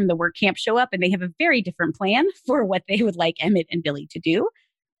boys from the work camp show up, and they have a very different plan for what they would like Emmett and Billy to do.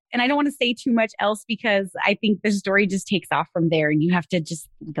 And I don't want to say too much else because I think the story just takes off from there and you have to just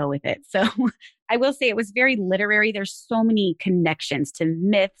go with it. So I will say it was very literary. There's so many connections to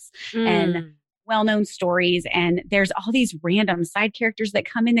myths and well-known stories. And there's all these random side characters that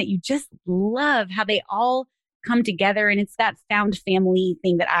come in that you just love how they all come together. And it's that found family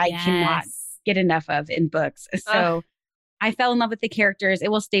thing that I cannot get enough of in books. So I fell in love with the characters. It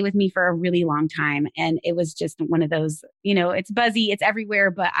will stay with me for a really long time. And it was just one of those, you know, it's buzzy, it's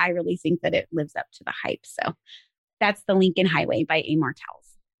everywhere, but I really think that it lives up to the hype. So that's The Lincoln Highway by Amor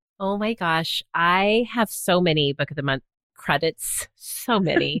Towles. Oh my gosh. I have so many Book of the Month credits, so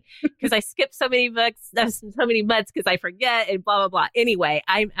many, because I skip so many books, so many months because I forget and blah, blah, blah. Anyway,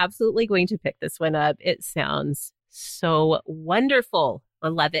 I'm absolutely going to pick this one up. It sounds so wonderful. I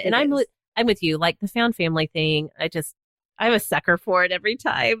love it. And I'm with you, like the found family thing. I'm a sucker for it every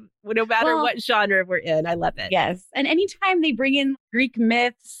time, no matter what genre we're in. I love it. Yes. And anytime they bring in Greek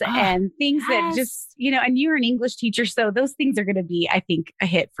myths and things that just, you know, and you're an English teacher, so those things are going to be, I think, a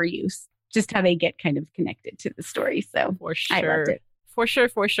hit for you, just how they get kind of connected to the story. So for sure. I loved it. For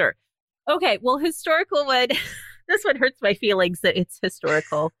sure. Okay. Well, historical one, this one hurts my feelings that it's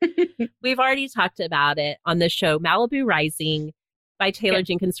historical. We've already talked about it on the show. Malibu Rising by Taylor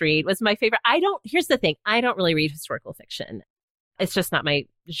Jenkins Reid was my favorite. Here's the thing. I don't really read historical fiction. It's just not my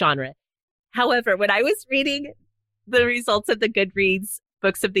genre. However, when I was reading the results of the Goodreads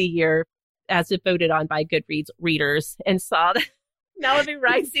Books of the Year, as voted on by Goodreads readers, and saw that Malibu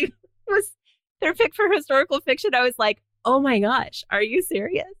Rising was their pick for historical fiction, I was like, oh my gosh, are you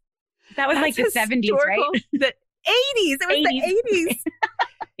serious? That was like the 70s, right? The 80s. It was the 80s.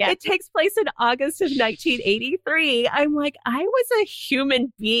 Yeah. It takes place in August of 1983. I'm like, I was a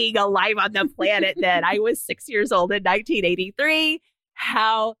human being alive on the planet then. I was 6 years old in 1983.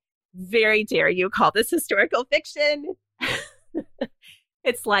 How very dare you call this historical fiction?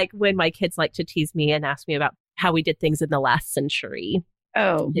 It's like when my kids like to tease me and ask me about how we did things in the last century.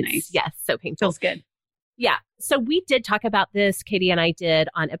 Oh, nice. Yes, so painful. Feels good. Yeah. So we did talk about this, Katie and I did,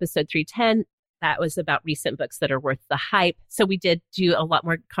 on episode 310. That was about recent books that are worth the hype. So we did do a lot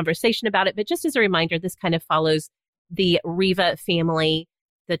more conversation about it. But just as a reminder, this kind of follows the Riva family,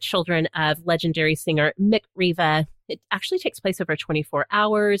 the children of legendary singer Mick Riva. It actually takes place over 24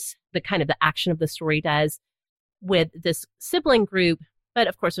 hours. The action of the story does with this sibling group. But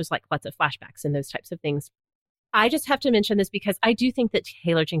of course, there's like lots of flashbacks and those types of things. I just have to mention this because I do think that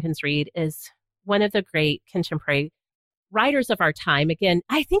Taylor Jenkins Reid is one of the great contemporary writers of our time. Again,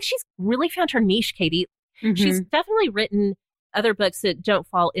 I think she's really found her niche, Katie. Mm-hmm. She's definitely written other books that don't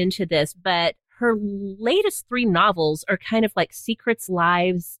fall into this, but her latest 3 novels are kind of like secrets,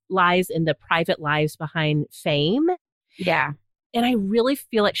 lies in the private lives behind fame. Yeah. And I really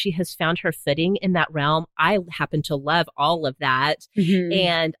feel like she has found her footing in that realm. I happen to love all of that. Mm-hmm.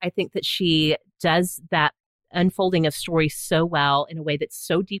 And I think that she does that unfolding of stories so well in a way that's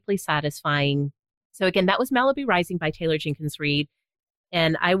so deeply satisfying. So again, that was Malibu Rising by Taylor Jenkins Reid.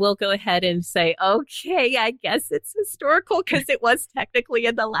 And I will go ahead and say, okay, I guess it's historical because it was technically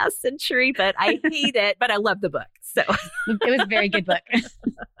in the last century, but I hate it, but I love the book. So it was a very good book.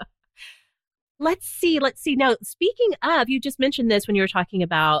 Let's see. Now, speaking of, you just mentioned this when you were talking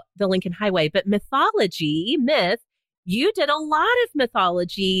about The Lincoln Highway, but myth, You did a lot of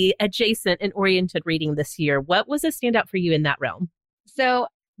mythology adjacent and oriented reading this year. What was a standout for you in that realm? So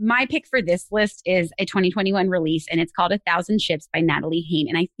my pick for this list is a 2021 release, and it's called 1,000 Ships by Natalie Hayne.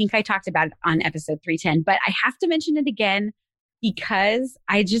 And I think I talked about it on episode 310, but I have to mention it again because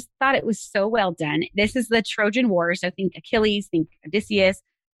I just thought it was so well done. This is the Trojan War. So think Achilles, think Odysseus,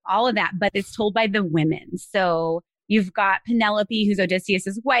 all of that, but it's told by the women. So you've got Penelope, who's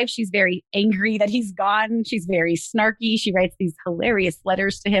Odysseus's wife. She's very angry that he's gone. She's very snarky. She writes these hilarious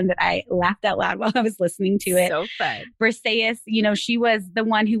letters to him that I laughed out loud while I was listening to it. So fun. Briseis, she was the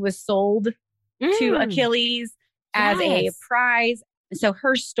one who was sold to Achilles as a prize. So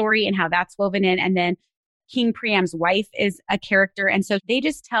her story and how that's woven in. And then King Priam's wife is a character. And so they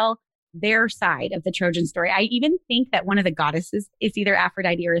just tell their side of the Trojan story. I even think that one of the goddesses, it's either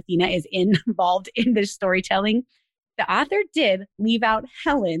Aphrodite or Athena, is involved in this storytelling. The author did leave out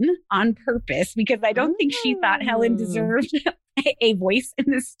Helen on purpose because I don't think she thought Helen deserved a voice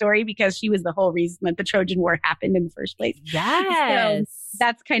in this story because she was the whole reason that the Trojan War happened in the first place. Yes. So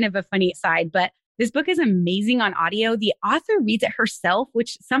that's kind of a funny side, but this book is amazing on audio. The author reads it herself,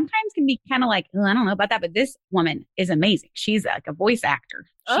 which sometimes can be kind of like, I don't know about that, but this woman is amazing. She's like a voice actor.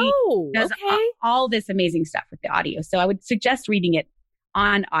 She does all this amazing stuff with the audio. So I would suggest reading it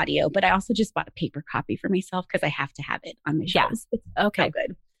on audio, but I also just bought a paper copy for myself because I have to have it on my shelves. It's so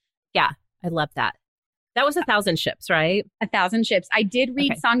good. Yeah, I love that. That was 1,000 Ships, right? 1,000 Ships. I did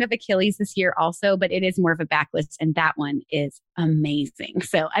read Song of Achilles this year also, but it is more of a backlist, and that one is amazing.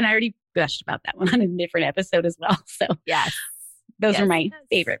 So, and I already gushed about that one on a different episode as well. So, yes, those are my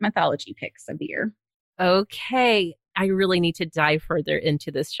favorite mythology picks of the year. Okay, I really need to dive further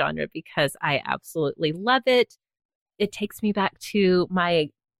into this genre because I absolutely love it. It takes me back to my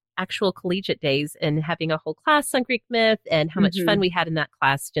actual collegiate days and having a whole class on Greek myth and how much fun we had in that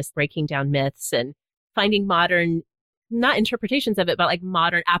class, just breaking down myths and finding modern, not interpretations of it, but like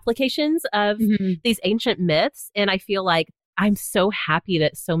modern applications of these ancient myths. And I feel like I'm so happy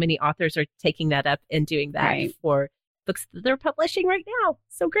that so many authors are taking that up and doing that for books that they're publishing right now.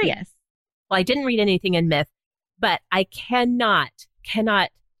 So great. Yes. Well, I didn't read anything in myth, but I cannot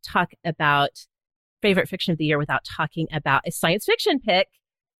talk about favorite fiction of the year without talking about a science fiction pick,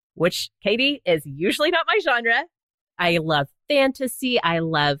 which, Katie, is usually not my genre. I love fantasy. I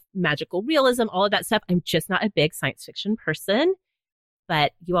love magical realism, all of that stuff. I'm just not a big science fiction person.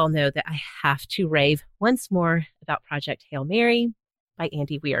 But you all know that I have to rave once more about Project Hail Mary by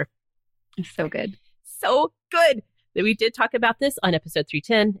Andy Weir. It's so good. So good. We did talk about this on episode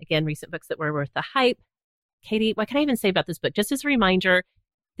 310. Again, recent books that were worth the hype. Katie, what can I even say about this book? Just as a reminder,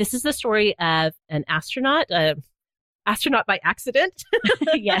 this is the story of an astronaut by accident.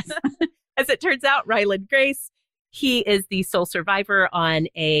 Yes. As it turns out, Ryland Grace. He is the sole survivor on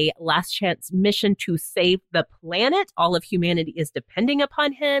a last chance mission to save the planet. All of humanity is depending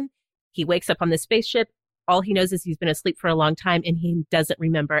upon him. He wakes up on the spaceship. All he knows is he's been asleep for a long time and he doesn't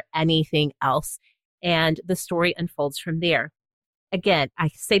remember anything else. And the story unfolds from there. Again, I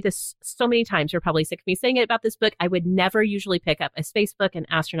say this so many times. You're probably sick of me saying it about this book. I would never usually pick up a space book, an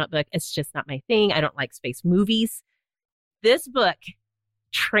astronaut book. It's just not my thing. I don't like space movies. This book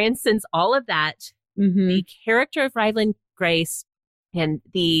transcends all of that. The character of Ryland Grace and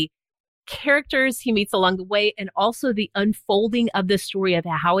the characters he meets along the way, and also the unfolding of the story of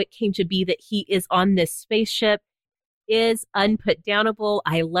how it came to be that he is on this spaceship is unputdownable.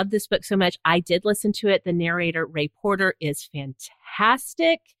 I love this book so much. I did listen to it. The narrator, Ray Porter, is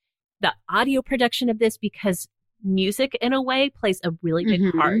fantastic. The audio production of this, because music in a way plays a really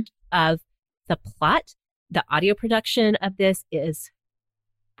big part of the plot. The audio production of this is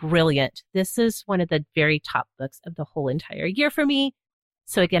brilliant. This is one of the very top books of the whole entire year for me.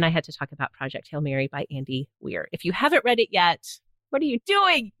 So again, I had to talk about Project Hail Mary by Andy Weir. If you haven't read it yet, what are you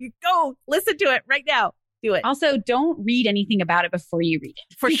doing? You go listen to it right now. Do it. Also, don't read anything about it before you read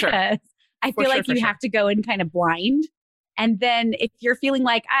it. For sure. I feel like you have to go in kind of blind. And then if you're feeling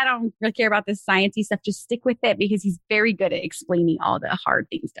like, I don't really care about this sciencey stuff, just stick with it because he's very good at explaining all the hard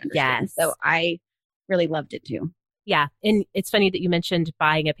things to understand. Yes. So I really loved it too. Yeah. And it's funny that you mentioned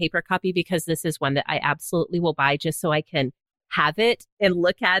buying a paper copy because this is one that I absolutely will buy just so I can have it and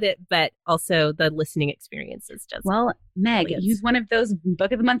look at it, but also the listening experience is just. Well, Meg, use one of those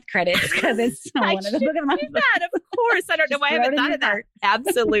Book of the Month credits because it's one of the Book of the Month. That, of course. I don't know why I haven't thought of that.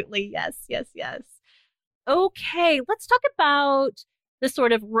 Absolutely. Yes. Okay. Let's talk about the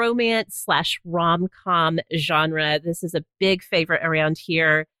sort of romance / rom-com genre. This is a big favorite around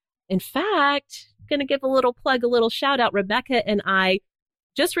here. In fact, going to give a little plug, a little shout out. Rebecca and I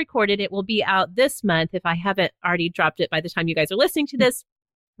just recorded. It will be out this month if I haven't already dropped it by the time you guys are listening to this.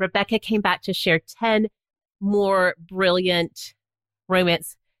 Rebecca came back to share 10 more brilliant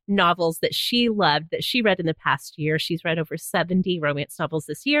romance novels that she loved, that she read in the past year. She's read over 70 romance novels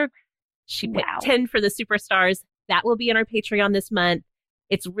this year. She picked 10 for the superstars. That will be in our Patreon this month.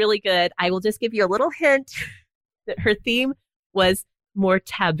 It's really good. I will just give you a little hint that her theme was more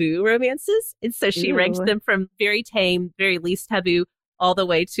taboo romances. And so she ranked them from very tame, very least taboo, all the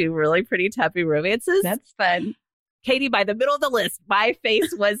way to really pretty taboo romances. That's fun. Katie, by the middle of the list, my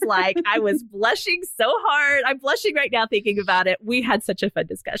face was like, I was blushing so hard. I'm blushing right now thinking about it. We had such a fun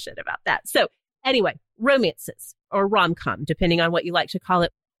discussion about that. So anyway, romances or rom-com, depending on what you like to call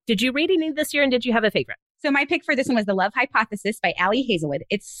it. Did you read any this year and did you have a favorite? So my pick for this one was The Love Hypothesis by Ali Hazelwood.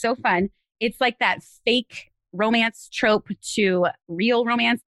 It's so fun. It's like that fake romance trope to real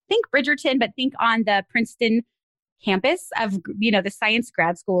romance. Think Bridgerton, but think on the Princeton campus of, the science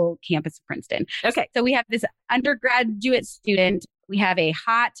grad school campus of Princeton. Okay. So we have this undergraduate student. We have a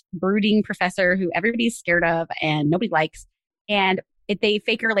hot, brooding professor who everybody's scared of and nobody likes. And they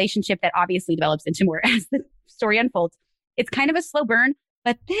fake a relationship that obviously develops into more as the story unfolds. It's kind of a slow burn,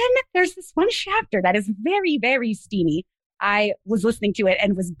 but then there's this one chapter that is very, very steamy. I was listening to it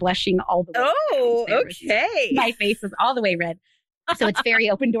and was blushing all the way. Oh, okay. My face was all the way red. So it's very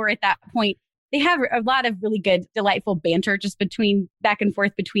open door at that point. They have a lot of really good, delightful banter just back and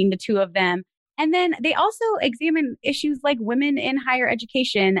forth between the two of them. And then they also examine issues like women in higher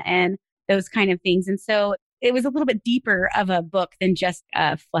education and those kind of things. And so it was a little bit deeper of a book than just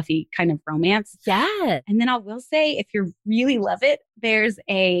a fluffy kind of romance. Yeah. And then I will say, if you really love it, there's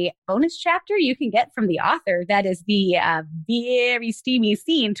a bonus chapter you can get from the author that is the very steamy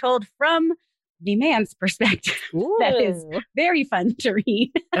scene told from the man's perspective. Ooh. That is very fun to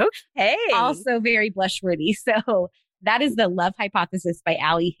read. Okay. Also very blush-worthy. So that is The Love Hypothesis by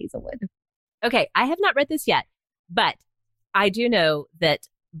Ali Hazelwood. Okay. I have not read this yet, but I do know that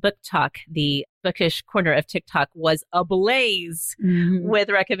Book Talk, the bookish corner of TikTok, was ablaze with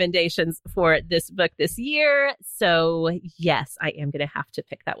recommendations for this book this year. So yes, I am going to have to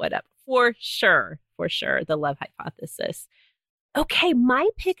pick that one up for sure. For sure. The Love Hypothesis. Okay, my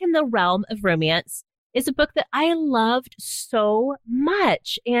pick in the realm of romance is a book that I loved so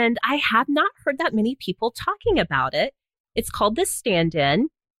much, and I have not heard that many people talking about it. It's called The Stand-In.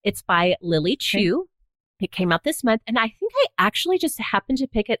 It's by Lily Chu. It came out this month, and I think I actually just happened to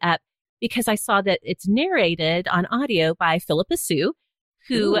pick it up because I saw that it's narrated on audio by Philippa Soo,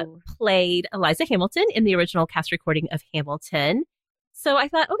 who played Eliza Hamilton in the original cast recording of Hamilton. So I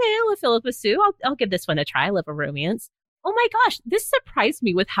thought, okay, I love Philippa Soo. I'll give this one a try. I love a romance. Oh my gosh, this surprised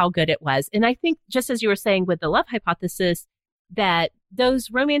me with how good it was. And I think, just as you were saying with The Love Hypothesis, that those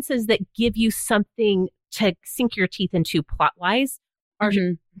romances that give you something to sink your teeth into plot-wise are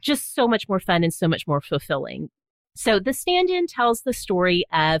just so much more fun and so much more fulfilling. So The Stand-In tells the story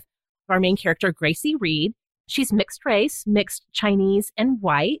of our main character, Gracie Reed. She's mixed race, mixed Chinese and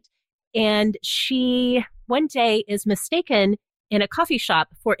white. And she one day is mistaken in a coffee shop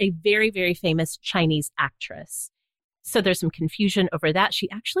for a very, very famous Chinese actress. So there's some confusion over that. She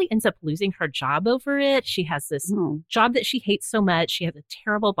actually ends up losing her job over it. She has this job that she hates so much. She has a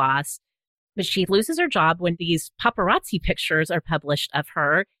terrible boss, but she loses her job when these paparazzi pictures are published of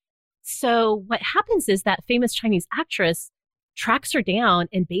her. So what happens is that famous Chinese actress tracks her down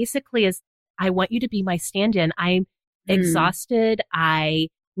and basically is, I want you to be my stand-in. I'm exhausted. I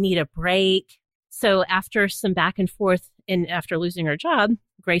need a break. So after some back and forth and after losing her job,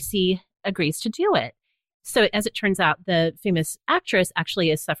 Gracie agrees to do it. So as it turns out, the famous actress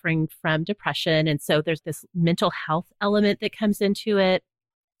actually is suffering from depression. And so there's this mental health element that comes into it.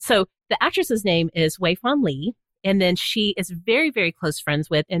 So the actress's name is Wei Fan Li. And then she is very, very close friends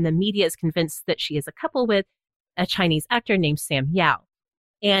with, and the media is convinced that she is a couple with, a Chinese actor named Sam Yao.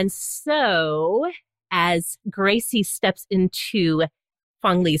 And so as Gracie steps into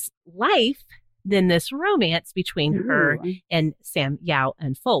Fan Li's life, then this romance between her and Sam Yao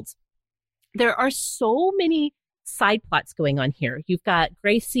unfolds. There are so many side plots going on here. You've got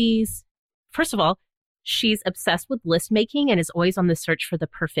Gracie's, first of all, she's obsessed with list making and is always on the search for the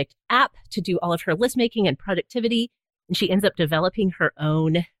perfect app to do all of her list making and productivity. And she ends up developing her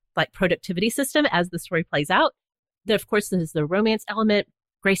own productivity system as the story plays out. Of course, there's the romance element.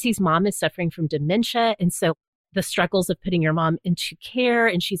 Gracie's mom is suffering from dementia. And so the struggles of putting your mom into care,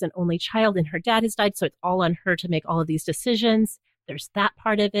 and she's an only child and her dad has died. So it's all on her to make all of these decisions. There's that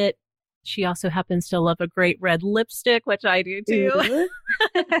part of it. She also happens to love a great red lipstick, which I do too.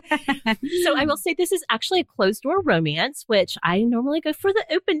 So I will say this is actually a closed door romance, which I normally go for the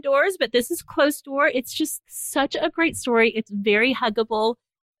open doors, but this is closed door. It's just such a great story. It's very huggable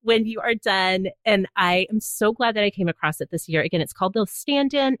when you are done. And I am so glad that I came across it this year. Again, it's called The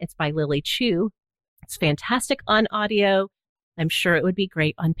Stand-In. It's by Lily Chu. It's fantastic on audio. I'm sure it would be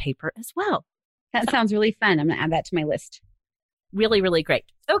great on paper as well. That sounds really fun. I'm going to add that to my list. Really, really great.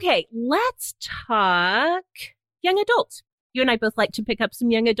 Okay, let's talk young adult. You and I both like to pick up some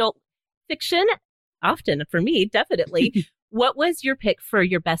young adult fiction. Often, for me, definitely. What was your pick for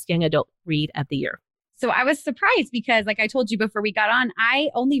your best young adult read of the year? So I was surprised because, like I told you before we got on,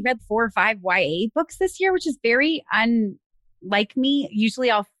 I only read 4 or 5 YA books this year, which is very unlike me.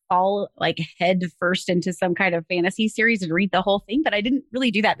 Usually I'll fall like head first into some kind of fantasy series and read the whole thing, but I didn't really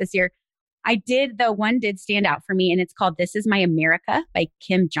do that this year. I did, though, one did stand out for me, and it's called This Is My America by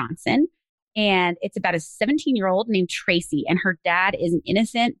Kim Johnson. And it's about a 17-year-old named Tracy, and her dad is an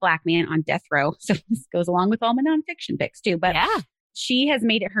innocent Black man on death row. So this goes along with all my nonfiction picks too. But yeah, she has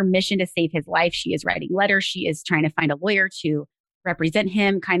made it her mission to save his life. She is writing letters. She is trying to find a lawyer to represent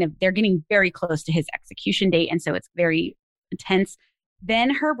him. They're getting very close to his execution date. And so it's very intense.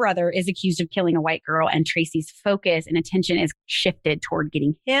 Then her brother is accused of killing a white girl, and Tracy's focus and attention is shifted toward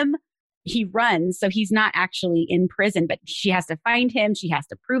getting him. He runs, so he's not actually in prison, but she has to find him. She has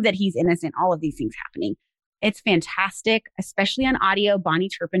to prove that he's innocent, all of these things happening. It's fantastic, especially on audio. Bonnie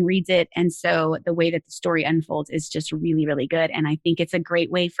Turpin reads it. And so the way that the story unfolds is just really, really good. And I think it's a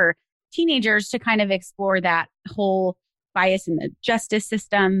great way for teenagers to kind of explore that whole bias in the justice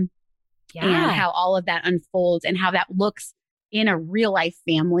system and how all of that unfolds and how that looks in a real life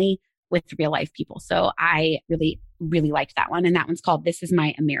family with real life people. So I really, really liked that one. And that one's called This Is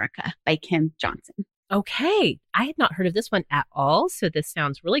My America by Kim Johnson. Okay. I had not heard of this one at all. So this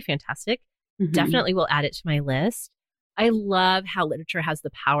sounds really fantastic. Mm-hmm. Definitely will add it to my list. I love how literature has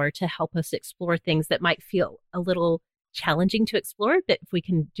the power to help us explore things that might feel a little challenging to explore, but if we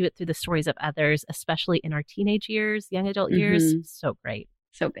can do it through the stories of others, especially in our teenage years, young adult years, so great.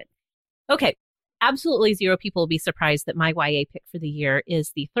 So good. Okay. Absolutely zero people will be surprised that my YA pick for the year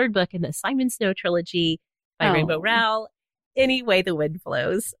is the third book in the Simon Snow trilogy by Rainbow Rowell, Any Way the Wind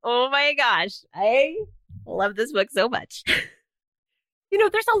Blows. Oh my gosh. I love this book so much. You know,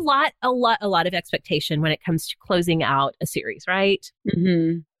 there's a lot of expectation when it comes to closing out a series, right?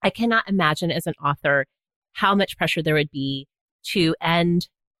 Mm-hmm. I cannot imagine as an author how much pressure there would be to end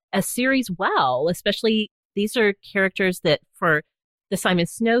a series well, especially these are characters that for the Simon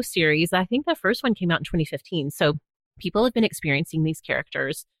Snow series, I think the first one came out in 2015. So people have been experiencing these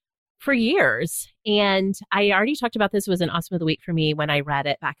characters for years. And I already talked about this. It was an awesome of the week for me when I read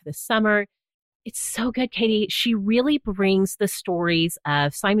it back this summer. It's so good, Katie. She really brings the stories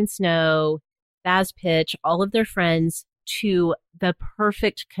of Simon Snow, Baz Pitch, all of their friends to the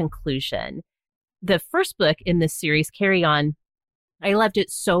perfect conclusion. The first book in this series, Carry On, I loved it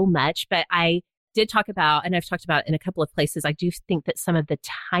so much, but I did talk about, and I've talked about in a couple of places, I do think that some of the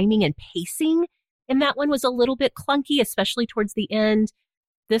timing and pacing in that one was a little bit clunky, especially towards the end.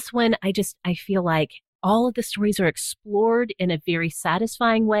 This one, I feel like all of the stories are explored in a very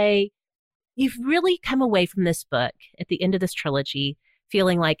satisfying way. You've really come away from this book at the end of this trilogy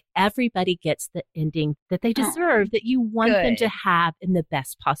feeling like everybody gets the ending that they deserve, that you want them to have in the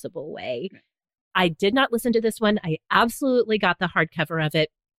best possible way. I did not listen to this one. I absolutely got the hardcover of it.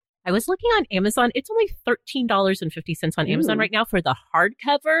 I was looking on Amazon. It's only $13.50 on Amazon right now for the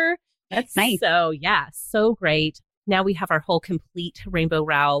hardcover. That's nice. So yeah, so great. Now we have our whole complete Rainbow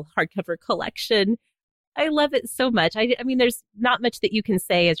Rowell hardcover collection. I love it so much. I mean, there's not much that you can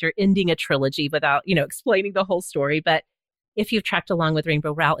say as you're ending a trilogy without, explaining the whole story. But if you've tracked along with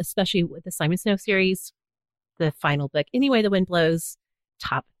Rainbow Rowell, especially with the Simon Snow series, the final book, Any Way the Wind Blows,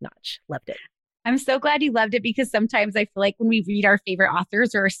 top notch. Loved it. I'm so glad you loved it because sometimes I feel like when we read our favorite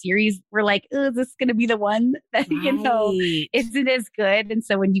authors or a series, we're like, oh, is this going to be the one that, isn't as good? And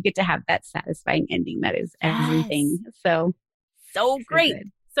so when you get to have that satisfying ending, that is everything. So great.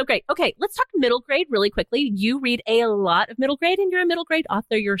 Good. So great. Okay, let's talk middle grade really quickly. You read a lot of middle grade and you're a middle grade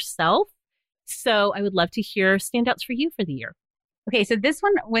author yourself. So I would love to hear standouts for you for the year. Okay, so this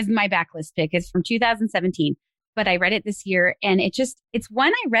one was my backlist pick. It's from 2017, but I read it this year and it's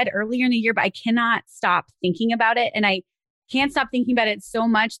one I read earlier in the year, but I cannot stop thinking about it. And I can't stop thinking about it so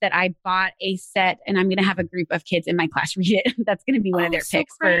much that I bought a set and I'm going to have a group of kids in my class read it. That's going to be one of their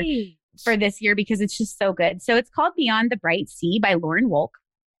picks for this year because it's just so good. So it's called Beyond the Bright Sea by Lauren Wolk.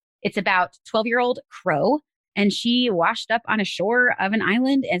 It's about 12-year-old Crow, and she washed up on a shore of an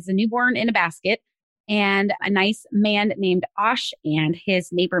island as a newborn in a basket. And a nice man named Osh and his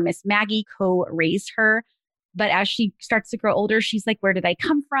neighbor, Miss Maggie, co-raised her. But as she starts to grow older, she's like, where did I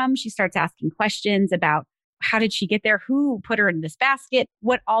come from? She starts asking questions about how did she get there? Who put her in this basket?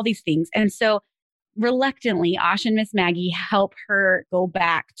 What, all these things. And so reluctantly, Ash and Miss Maggie help her go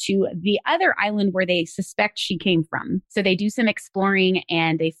back to the other island where they suspect she came from. So they do some exploring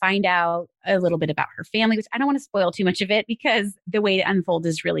and they find out a little bit about her family, which I don't want to spoil too much of it because the way it unfolds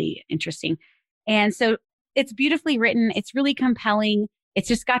is really interesting. And so it's beautifully written. It's really compelling. It's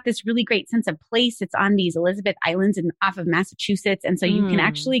just got this really great sense of place. It's on these Elizabeth Islands and off of Massachusetts. And so you can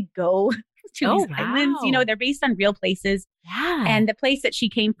actually go to these islands. You know, they're based on real places. Yeah. And the place that she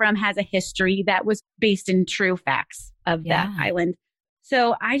came from has a history that was based in true facts of that island.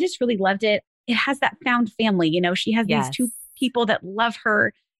 So I just really loved it. It has that found family. You know, she has these two people that love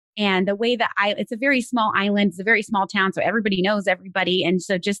her. And the way that it's a very small island, it's a very small town. So everybody knows everybody. And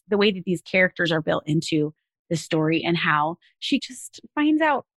so just the way that these characters are built into the story and how she just finds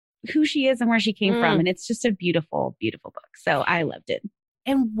out who she is and where she came from. And it's just a beautiful, beautiful book. So I loved it.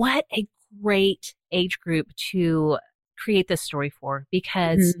 And what a great age group to create this story for,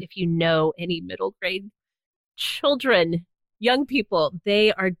 because if you know any middle grade children, young people,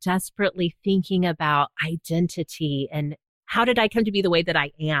 they are desperately thinking about identity and how did I come to be the way that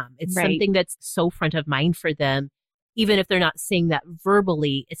I am? It's something that's so front of mind for them. Even if they're not saying that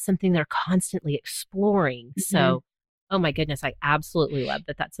verbally, it's something they're constantly exploring. So, oh my goodness, I absolutely love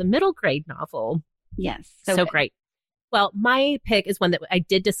that that's a middle grade novel. Yes. So great. Well, my pick is one that I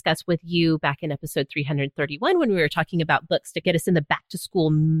did discuss with you back in episode 331 when we were talking about books to get us in the back to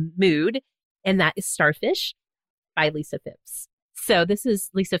school mood. And that is Starfish by Lisa Phipps. So this is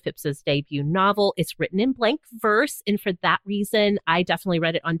Lisa Phipps's debut novel. It's written in blank verse. And for that reason, I definitely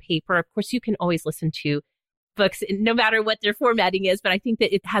read it on paper. Of course, you can always listen to books no matter what their formatting is, but I think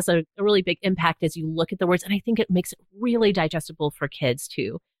that it has a really big impact as you look at the words. And I think it makes it really digestible for kids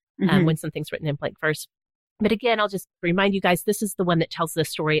too, when something's written in blank verse. But again, I'll just remind you guys, this is the one that tells the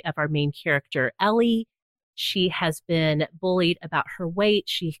story of our main character, Ellie. She has been bullied about her weight.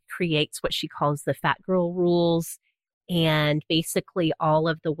 She creates what she calls the fat girl rules. And basically all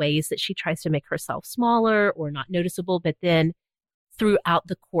of the ways that she tries to make herself smaller or not noticeable. But then throughout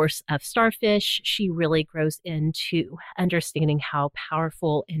the course of Starfish, she really grows into understanding how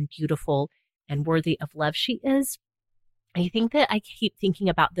powerful and beautiful and worthy of love she is. I think that I keep thinking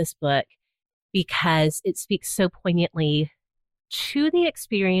about this book because it speaks so poignantly to the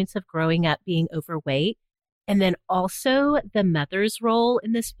experience of growing up being overweight. And then also the mother's role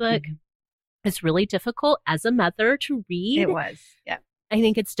in this book. It's really difficult as a mother to read. It was. Yeah. I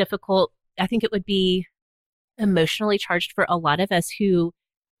think it's difficult. I think it would be emotionally charged for a lot of us who,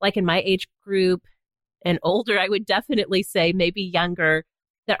 like in my age group and older, I would definitely say maybe younger,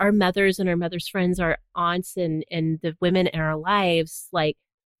 that our mothers and our mothers' friends, our aunts and the women in our lives, like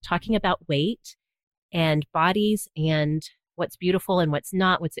talking about weight and bodies and what's beautiful and what's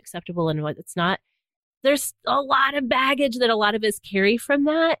not, what's acceptable and what's not. There's a lot of baggage that a lot of us carry from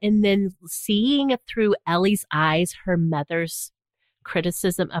that. And then seeing through Ellie's eyes, her mother's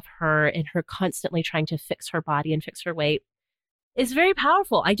criticism of her and her constantly trying to fix her body and fix her weight is very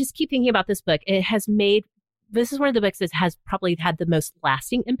powerful. I just keep thinking about this book. This is one of the books that has probably had the most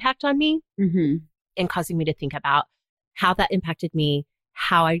lasting impact on me and causing me to think about how that impacted me,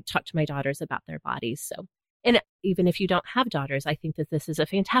 how I talk to my daughters about their bodies. So, and even if you don't have daughters, I think that this is a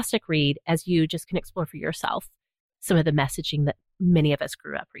fantastic read as you just can explore for yourself some of the messaging that many of us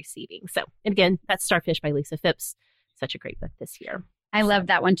grew up receiving. So, and again, that's Starfish by Lisa Phipps. Such a great book this year. I love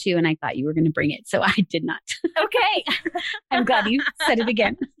that one too. And I thought you were going to bring it. So I did not. Okay. I'm glad you said it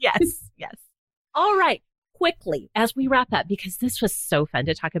again. Yes. All right. Quickly, as we wrap up, because this was so fun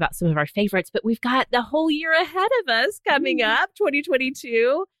to talk about some of our favorites, but we've got the whole year ahead of us coming up,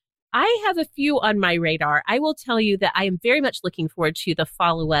 2022. I have a few on my radar. I will tell you that I am very much looking forward to the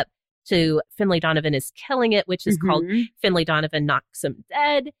follow-up to Finlay Donovan is Killing It, which is called Finlay Donovan Knocks 'Em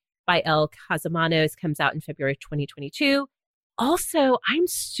Dead by Elle Casamanos. Comes out in February 2022. Also, I'm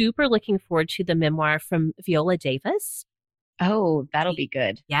super looking forward to the memoir from Viola Davis. Oh, that'll be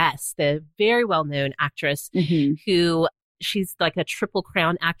good. Yes, the very well-known actress who she's like a Triple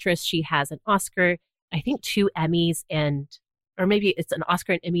Crown actress. She has an Oscar, I think 2 Emmys or maybe it's an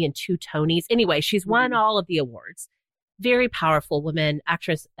Oscar, an Emmy, and 2 Tonys. Anyway, she's won all of the awards. Very powerful woman,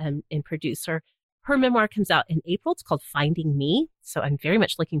 actress and producer. Her memoir comes out in April. It's called Finding Me. So I'm very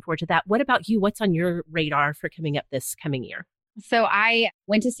much looking forward to that. What about you? What's on your radar for coming up this coming year? So I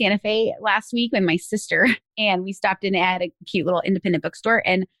went to Santa Fe last week with my sister and we stopped in at a cute little independent bookstore.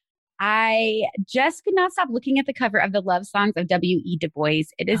 And I just could not stop looking at the cover of the Love Songs of W.E. Du Bois.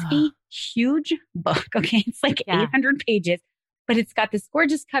 It is a huge book. Okay. It's like 800 pages, but it's got this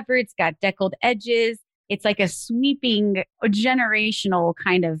gorgeous cover. It's got deckled edges. It's like a sweeping generational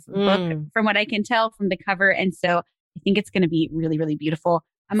kind of book from what I can tell from the cover. And so I think it's going to be really, really beautiful.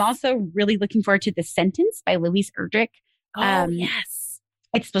 I'm also really looking forward to The Sentence by Louise Erdrich. Yes.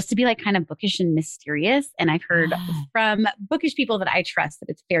 It's supposed to be like kind of bookish and mysterious. And I've heard from bookish people that I trust that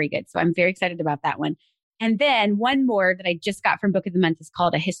it's very good. So I'm very excited about that one. And then one more that I just got from Book of the Month is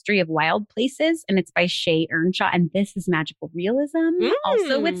called A History of Wild Places. And it's by Shay Earnshaw. And this is magical realism,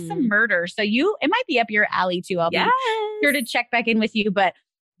 also with some murder. So it might be up your alley too. I'll be sure to check back in with you. But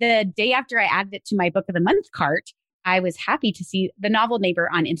the day after I added it to my Book of the Month cart, I was happy to see The Novel Neighbor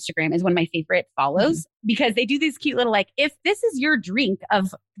on Instagram is one of my favorite follows because they do these cute little, like, if this is your drink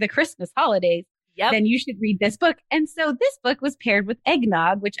of the Christmas holidays, then you should read this book. And so this book was paired with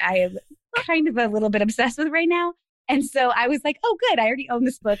eggnog, which I am kind of a little bit obsessed with right now. And so I was like, oh, good. I already own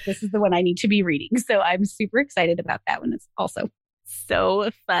this book. This is the one I need to be reading. So I'm super excited about that one. It's also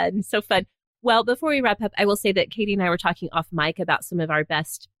so fun. So fun. Well, before we wrap up, I will say that Katie and I were talking off mic about some of our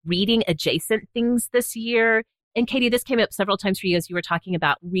best reading adjacent things this year. And Katie, this came up several times for you as you were talking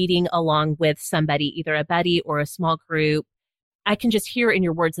about reading along with somebody, either a buddy or a small group. I can just hear in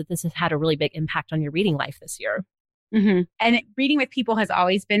your words that this has had a really big impact on your reading life this year. And reading with people has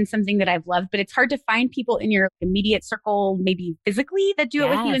always been something that I've loved, but it's hard to find people in your immediate circle, maybe physically, that do it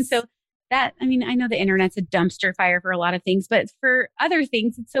with you. And so that, I mean, I know the internet's a dumpster fire for a lot of things, but for other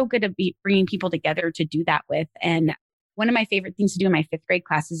things, it's so good to be bringing people together to do that with. And one of my favorite things to do in my 5th grade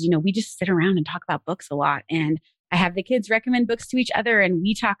class is, we just sit around and talk about books a lot. And I have the kids recommend books to each other and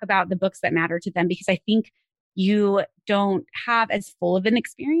we talk about the books that matter to them, because I think you don't have as full of an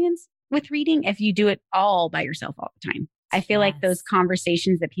experience with reading if you do it all by yourself all the time. I feel like those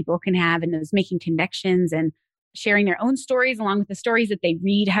conversations that people can have and those making connections and sharing their own stories along with the stories that they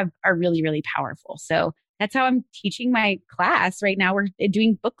read are really, really powerful. So that's how I'm teaching my class right now. We're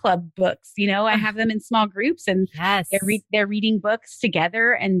doing book club books. I have them in small groups and they're reading books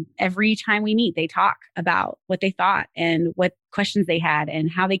together. And every time we meet, they talk about what they thought and what questions they had and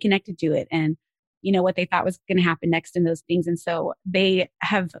how they connected to it and what they thought was going to happen next in those things. And so they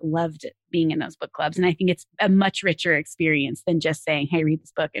have loved being in those book clubs. And I think it's a much richer experience than just saying, hey, read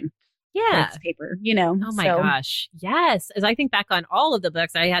this book and this paper, Oh my gosh. Yes. As I think back on all of the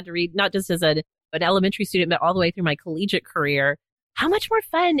books I had to read, not just as an elementary student, but all the way through my collegiate career, how much more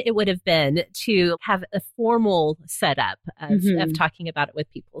fun it would have been to have a formal setup of talking about it with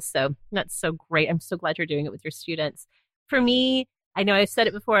people. So that's so great. I'm so glad you're doing it with your students. For me, I know I've said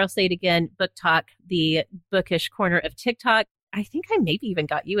it before, I'll say it again, Book Talk, the bookish corner of TikTok. I think I maybe even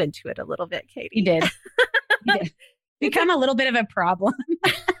got you into it a little bit, Katie. You did. Become a little bit of a problem.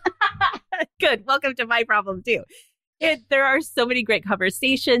 Good. Welcome to my problem too. There are so many great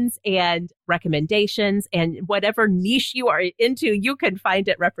conversations and recommendations, and whatever niche you are into, you can find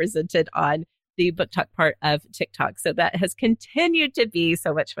it represented on the Book Talk part of TikTok. So that has continued to be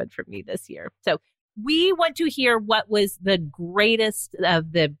so much fun for me this year. So we want to hear what was the greatest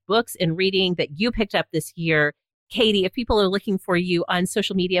of the books and reading that you picked up this year. Katie, if people are looking for you on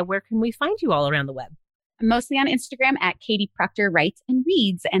social media, where can we find you all around the web? Mostly on Instagram at Katie Proctor Writes and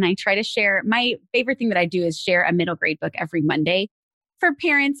Reads. And I try to share, my favorite thing that I do is share a middle grade book every Monday for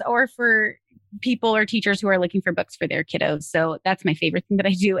parents or for people or teachers who are looking for books for their kiddos. So that's my favorite thing that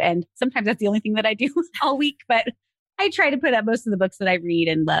I do. And sometimes that's the only thing that I do all week, but I try to put up most of the books that I read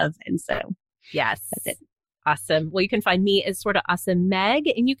and love. And so yes, that's it. Awesome. Well, you can find me as Sorta Awesome Meg,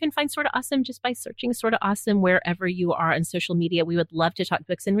 and you can find Sorta Awesome just by searching Sorta Awesome wherever you are on social media. We would love to talk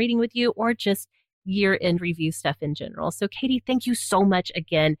books and reading with you, or just year-end review stuff in general. So Katie, thank you so much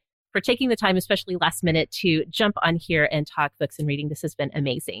again for taking the time, especially last minute, to jump on here and talk books and reading. This has been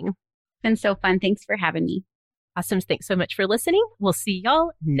amazing. It's been so fun. Thanks for having me. Awesome. Thanks so much for listening. We'll see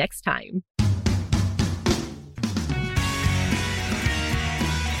y'all next time.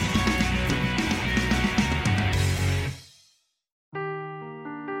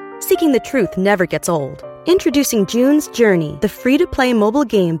 Seeking the truth never gets old. Introducing June's Journey, the free-to-play mobile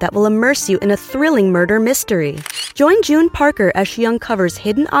game that will immerse you in a thrilling murder mystery. Join June Parker as she uncovers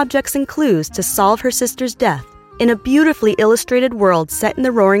hidden objects and clues to solve her sister's death in a beautifully illustrated world set in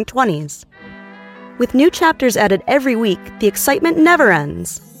the Roaring '20s. With new chapters added every week, the excitement never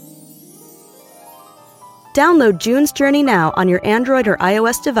ends. Download June's Journey now on your Android or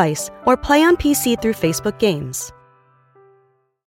iOS device, or play on PC through Facebook Games.